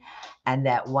veterinarian, and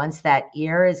that once that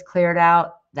ear is cleared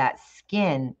out, that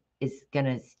skin is going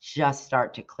to just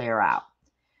start to clear out.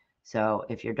 So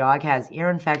if your dog has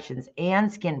ear infections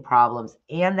and skin problems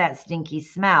and that stinky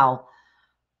smell,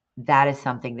 that is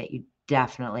something that you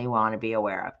definitely want to be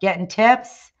aware of. Getting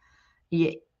tips,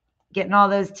 getting all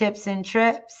those tips and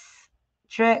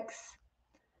tricks,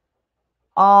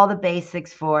 all the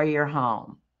basics for your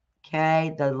home.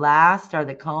 Okay, the last are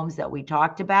the combs that we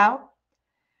talked about.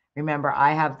 Remember,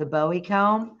 I have the Bowie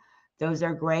comb. Those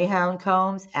are greyhound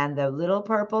combs, and the little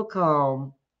purple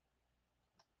comb,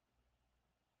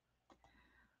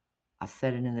 I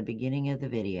said it in the beginning of the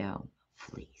video,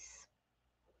 fleas.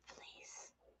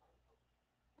 Fleas.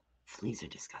 Fleas are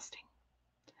disgusting.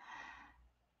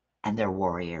 And they're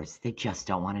warriors. They just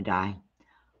don't want to die.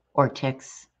 Or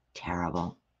ticks,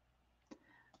 terrible.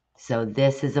 So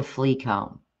this is a flea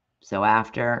comb. So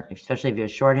after, especially if you're a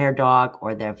short-haired dog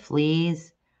or they're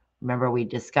fleas, remember we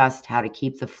discussed how to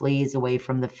keep the fleas away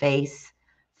from the face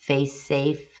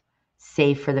safe,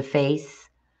 safe for the face.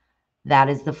 That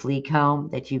is the flea comb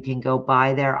that you can go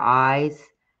by their eyes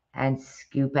and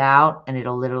scoop out, and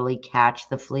it'll literally catch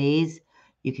the fleas.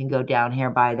 You can go down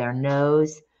here by their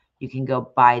nose. You can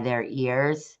go by their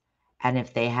ears. And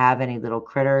if they have any little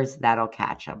critters, that'll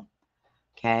catch them.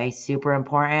 Okay, super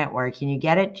important. Where can you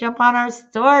get it? Jump on our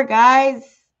store, guys.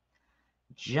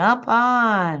 Jump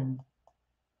on.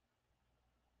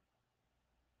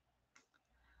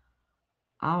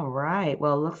 All right.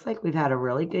 Well, it looks like we've had a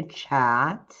really good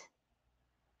chat.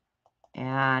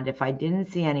 And if I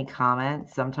didn't see any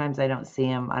comments, sometimes I don't see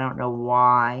them. I don't know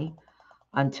why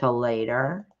until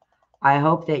later. I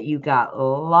hope that you got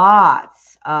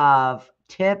lots of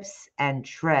tips and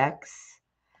tricks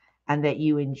and that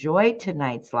you enjoyed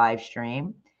tonight's live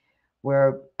stream.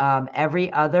 Where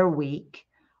every other week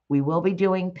we will be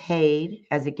doing paid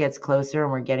as it gets closer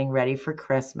and we're getting ready for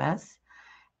Christmas.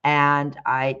 And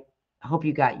I hope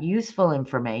you got useful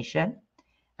information.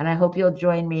 And I hope you'll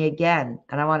join me again.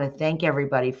 And I want to thank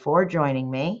everybody for joining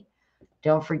me.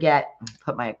 Don't forget,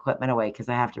 put my equipment away because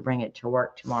I have to bring it to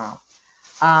work tomorrow.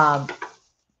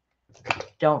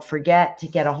 Don't forget to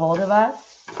get a hold of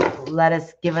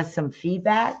us. Give us some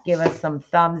feedback. Give us some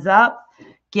thumbs up.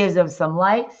 Give us some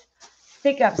likes.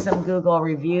 Pick up some Google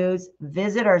reviews.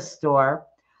 Visit our store.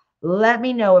 Let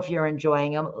me know if you're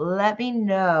enjoying them. Let me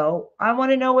know. I want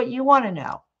to know what you want to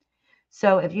know.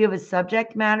 So if you have a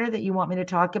subject matter that you want me to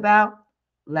talk about,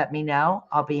 let me know.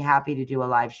 I'll be happy to do a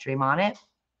live stream on it.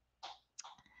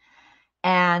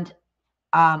 And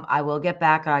I will get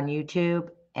back on YouTube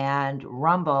and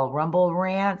Rumble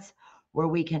Rants, where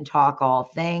we can talk all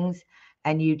things,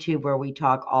 and YouTube, where we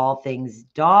talk all things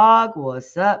dog.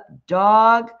 What's up,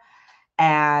 dog?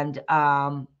 And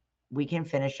we can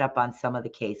finish up on some of the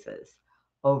cases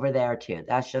over there too.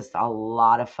 That's just a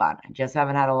lot of fun. I just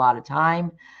haven't had a lot of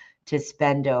time to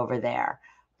spend over there.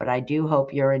 But I do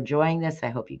hope you're enjoying this. I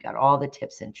hope you got all the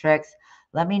tips and tricks.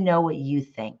 Let me know what you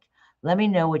think. Let me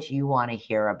know what you want to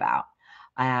hear about.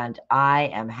 And I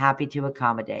am happy to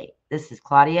accommodate. This is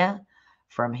Claudia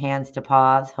from Hands to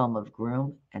Paws, home of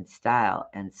Groom and Style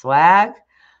and Swag.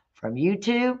 From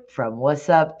YouTube, from What's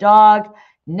Up Dog,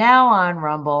 now on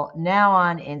Rumble, now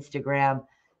on Instagram,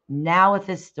 now with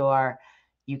the store.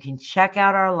 You can check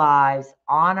out our lives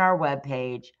on our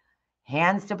webpage,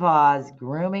 Hands to Paws,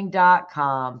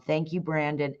 grooming.com. Thank you,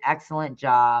 Brandon. Excellent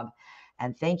job.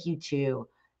 And thank you to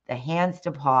the Hands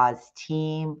to Paws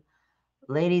team.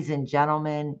 Ladies and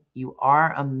gentlemen, you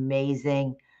are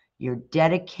amazing. Your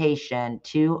dedication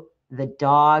to the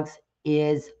dogs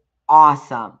is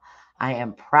awesome. I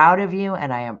am proud of you,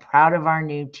 and I am proud of our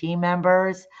new team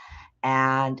members.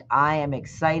 And I am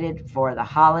excited for the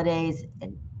holidays.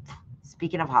 And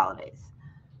speaking of holidays,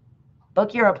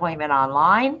 book your appointment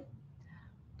online.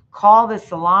 Call the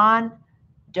salon.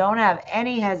 Don't have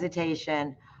any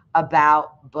hesitation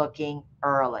about booking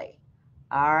early.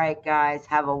 All right, guys,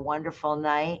 have a wonderful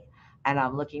night. And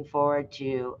I'm looking forward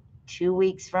to 2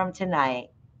 weeks from tonight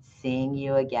seeing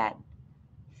you again.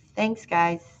 Thanks,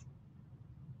 guys.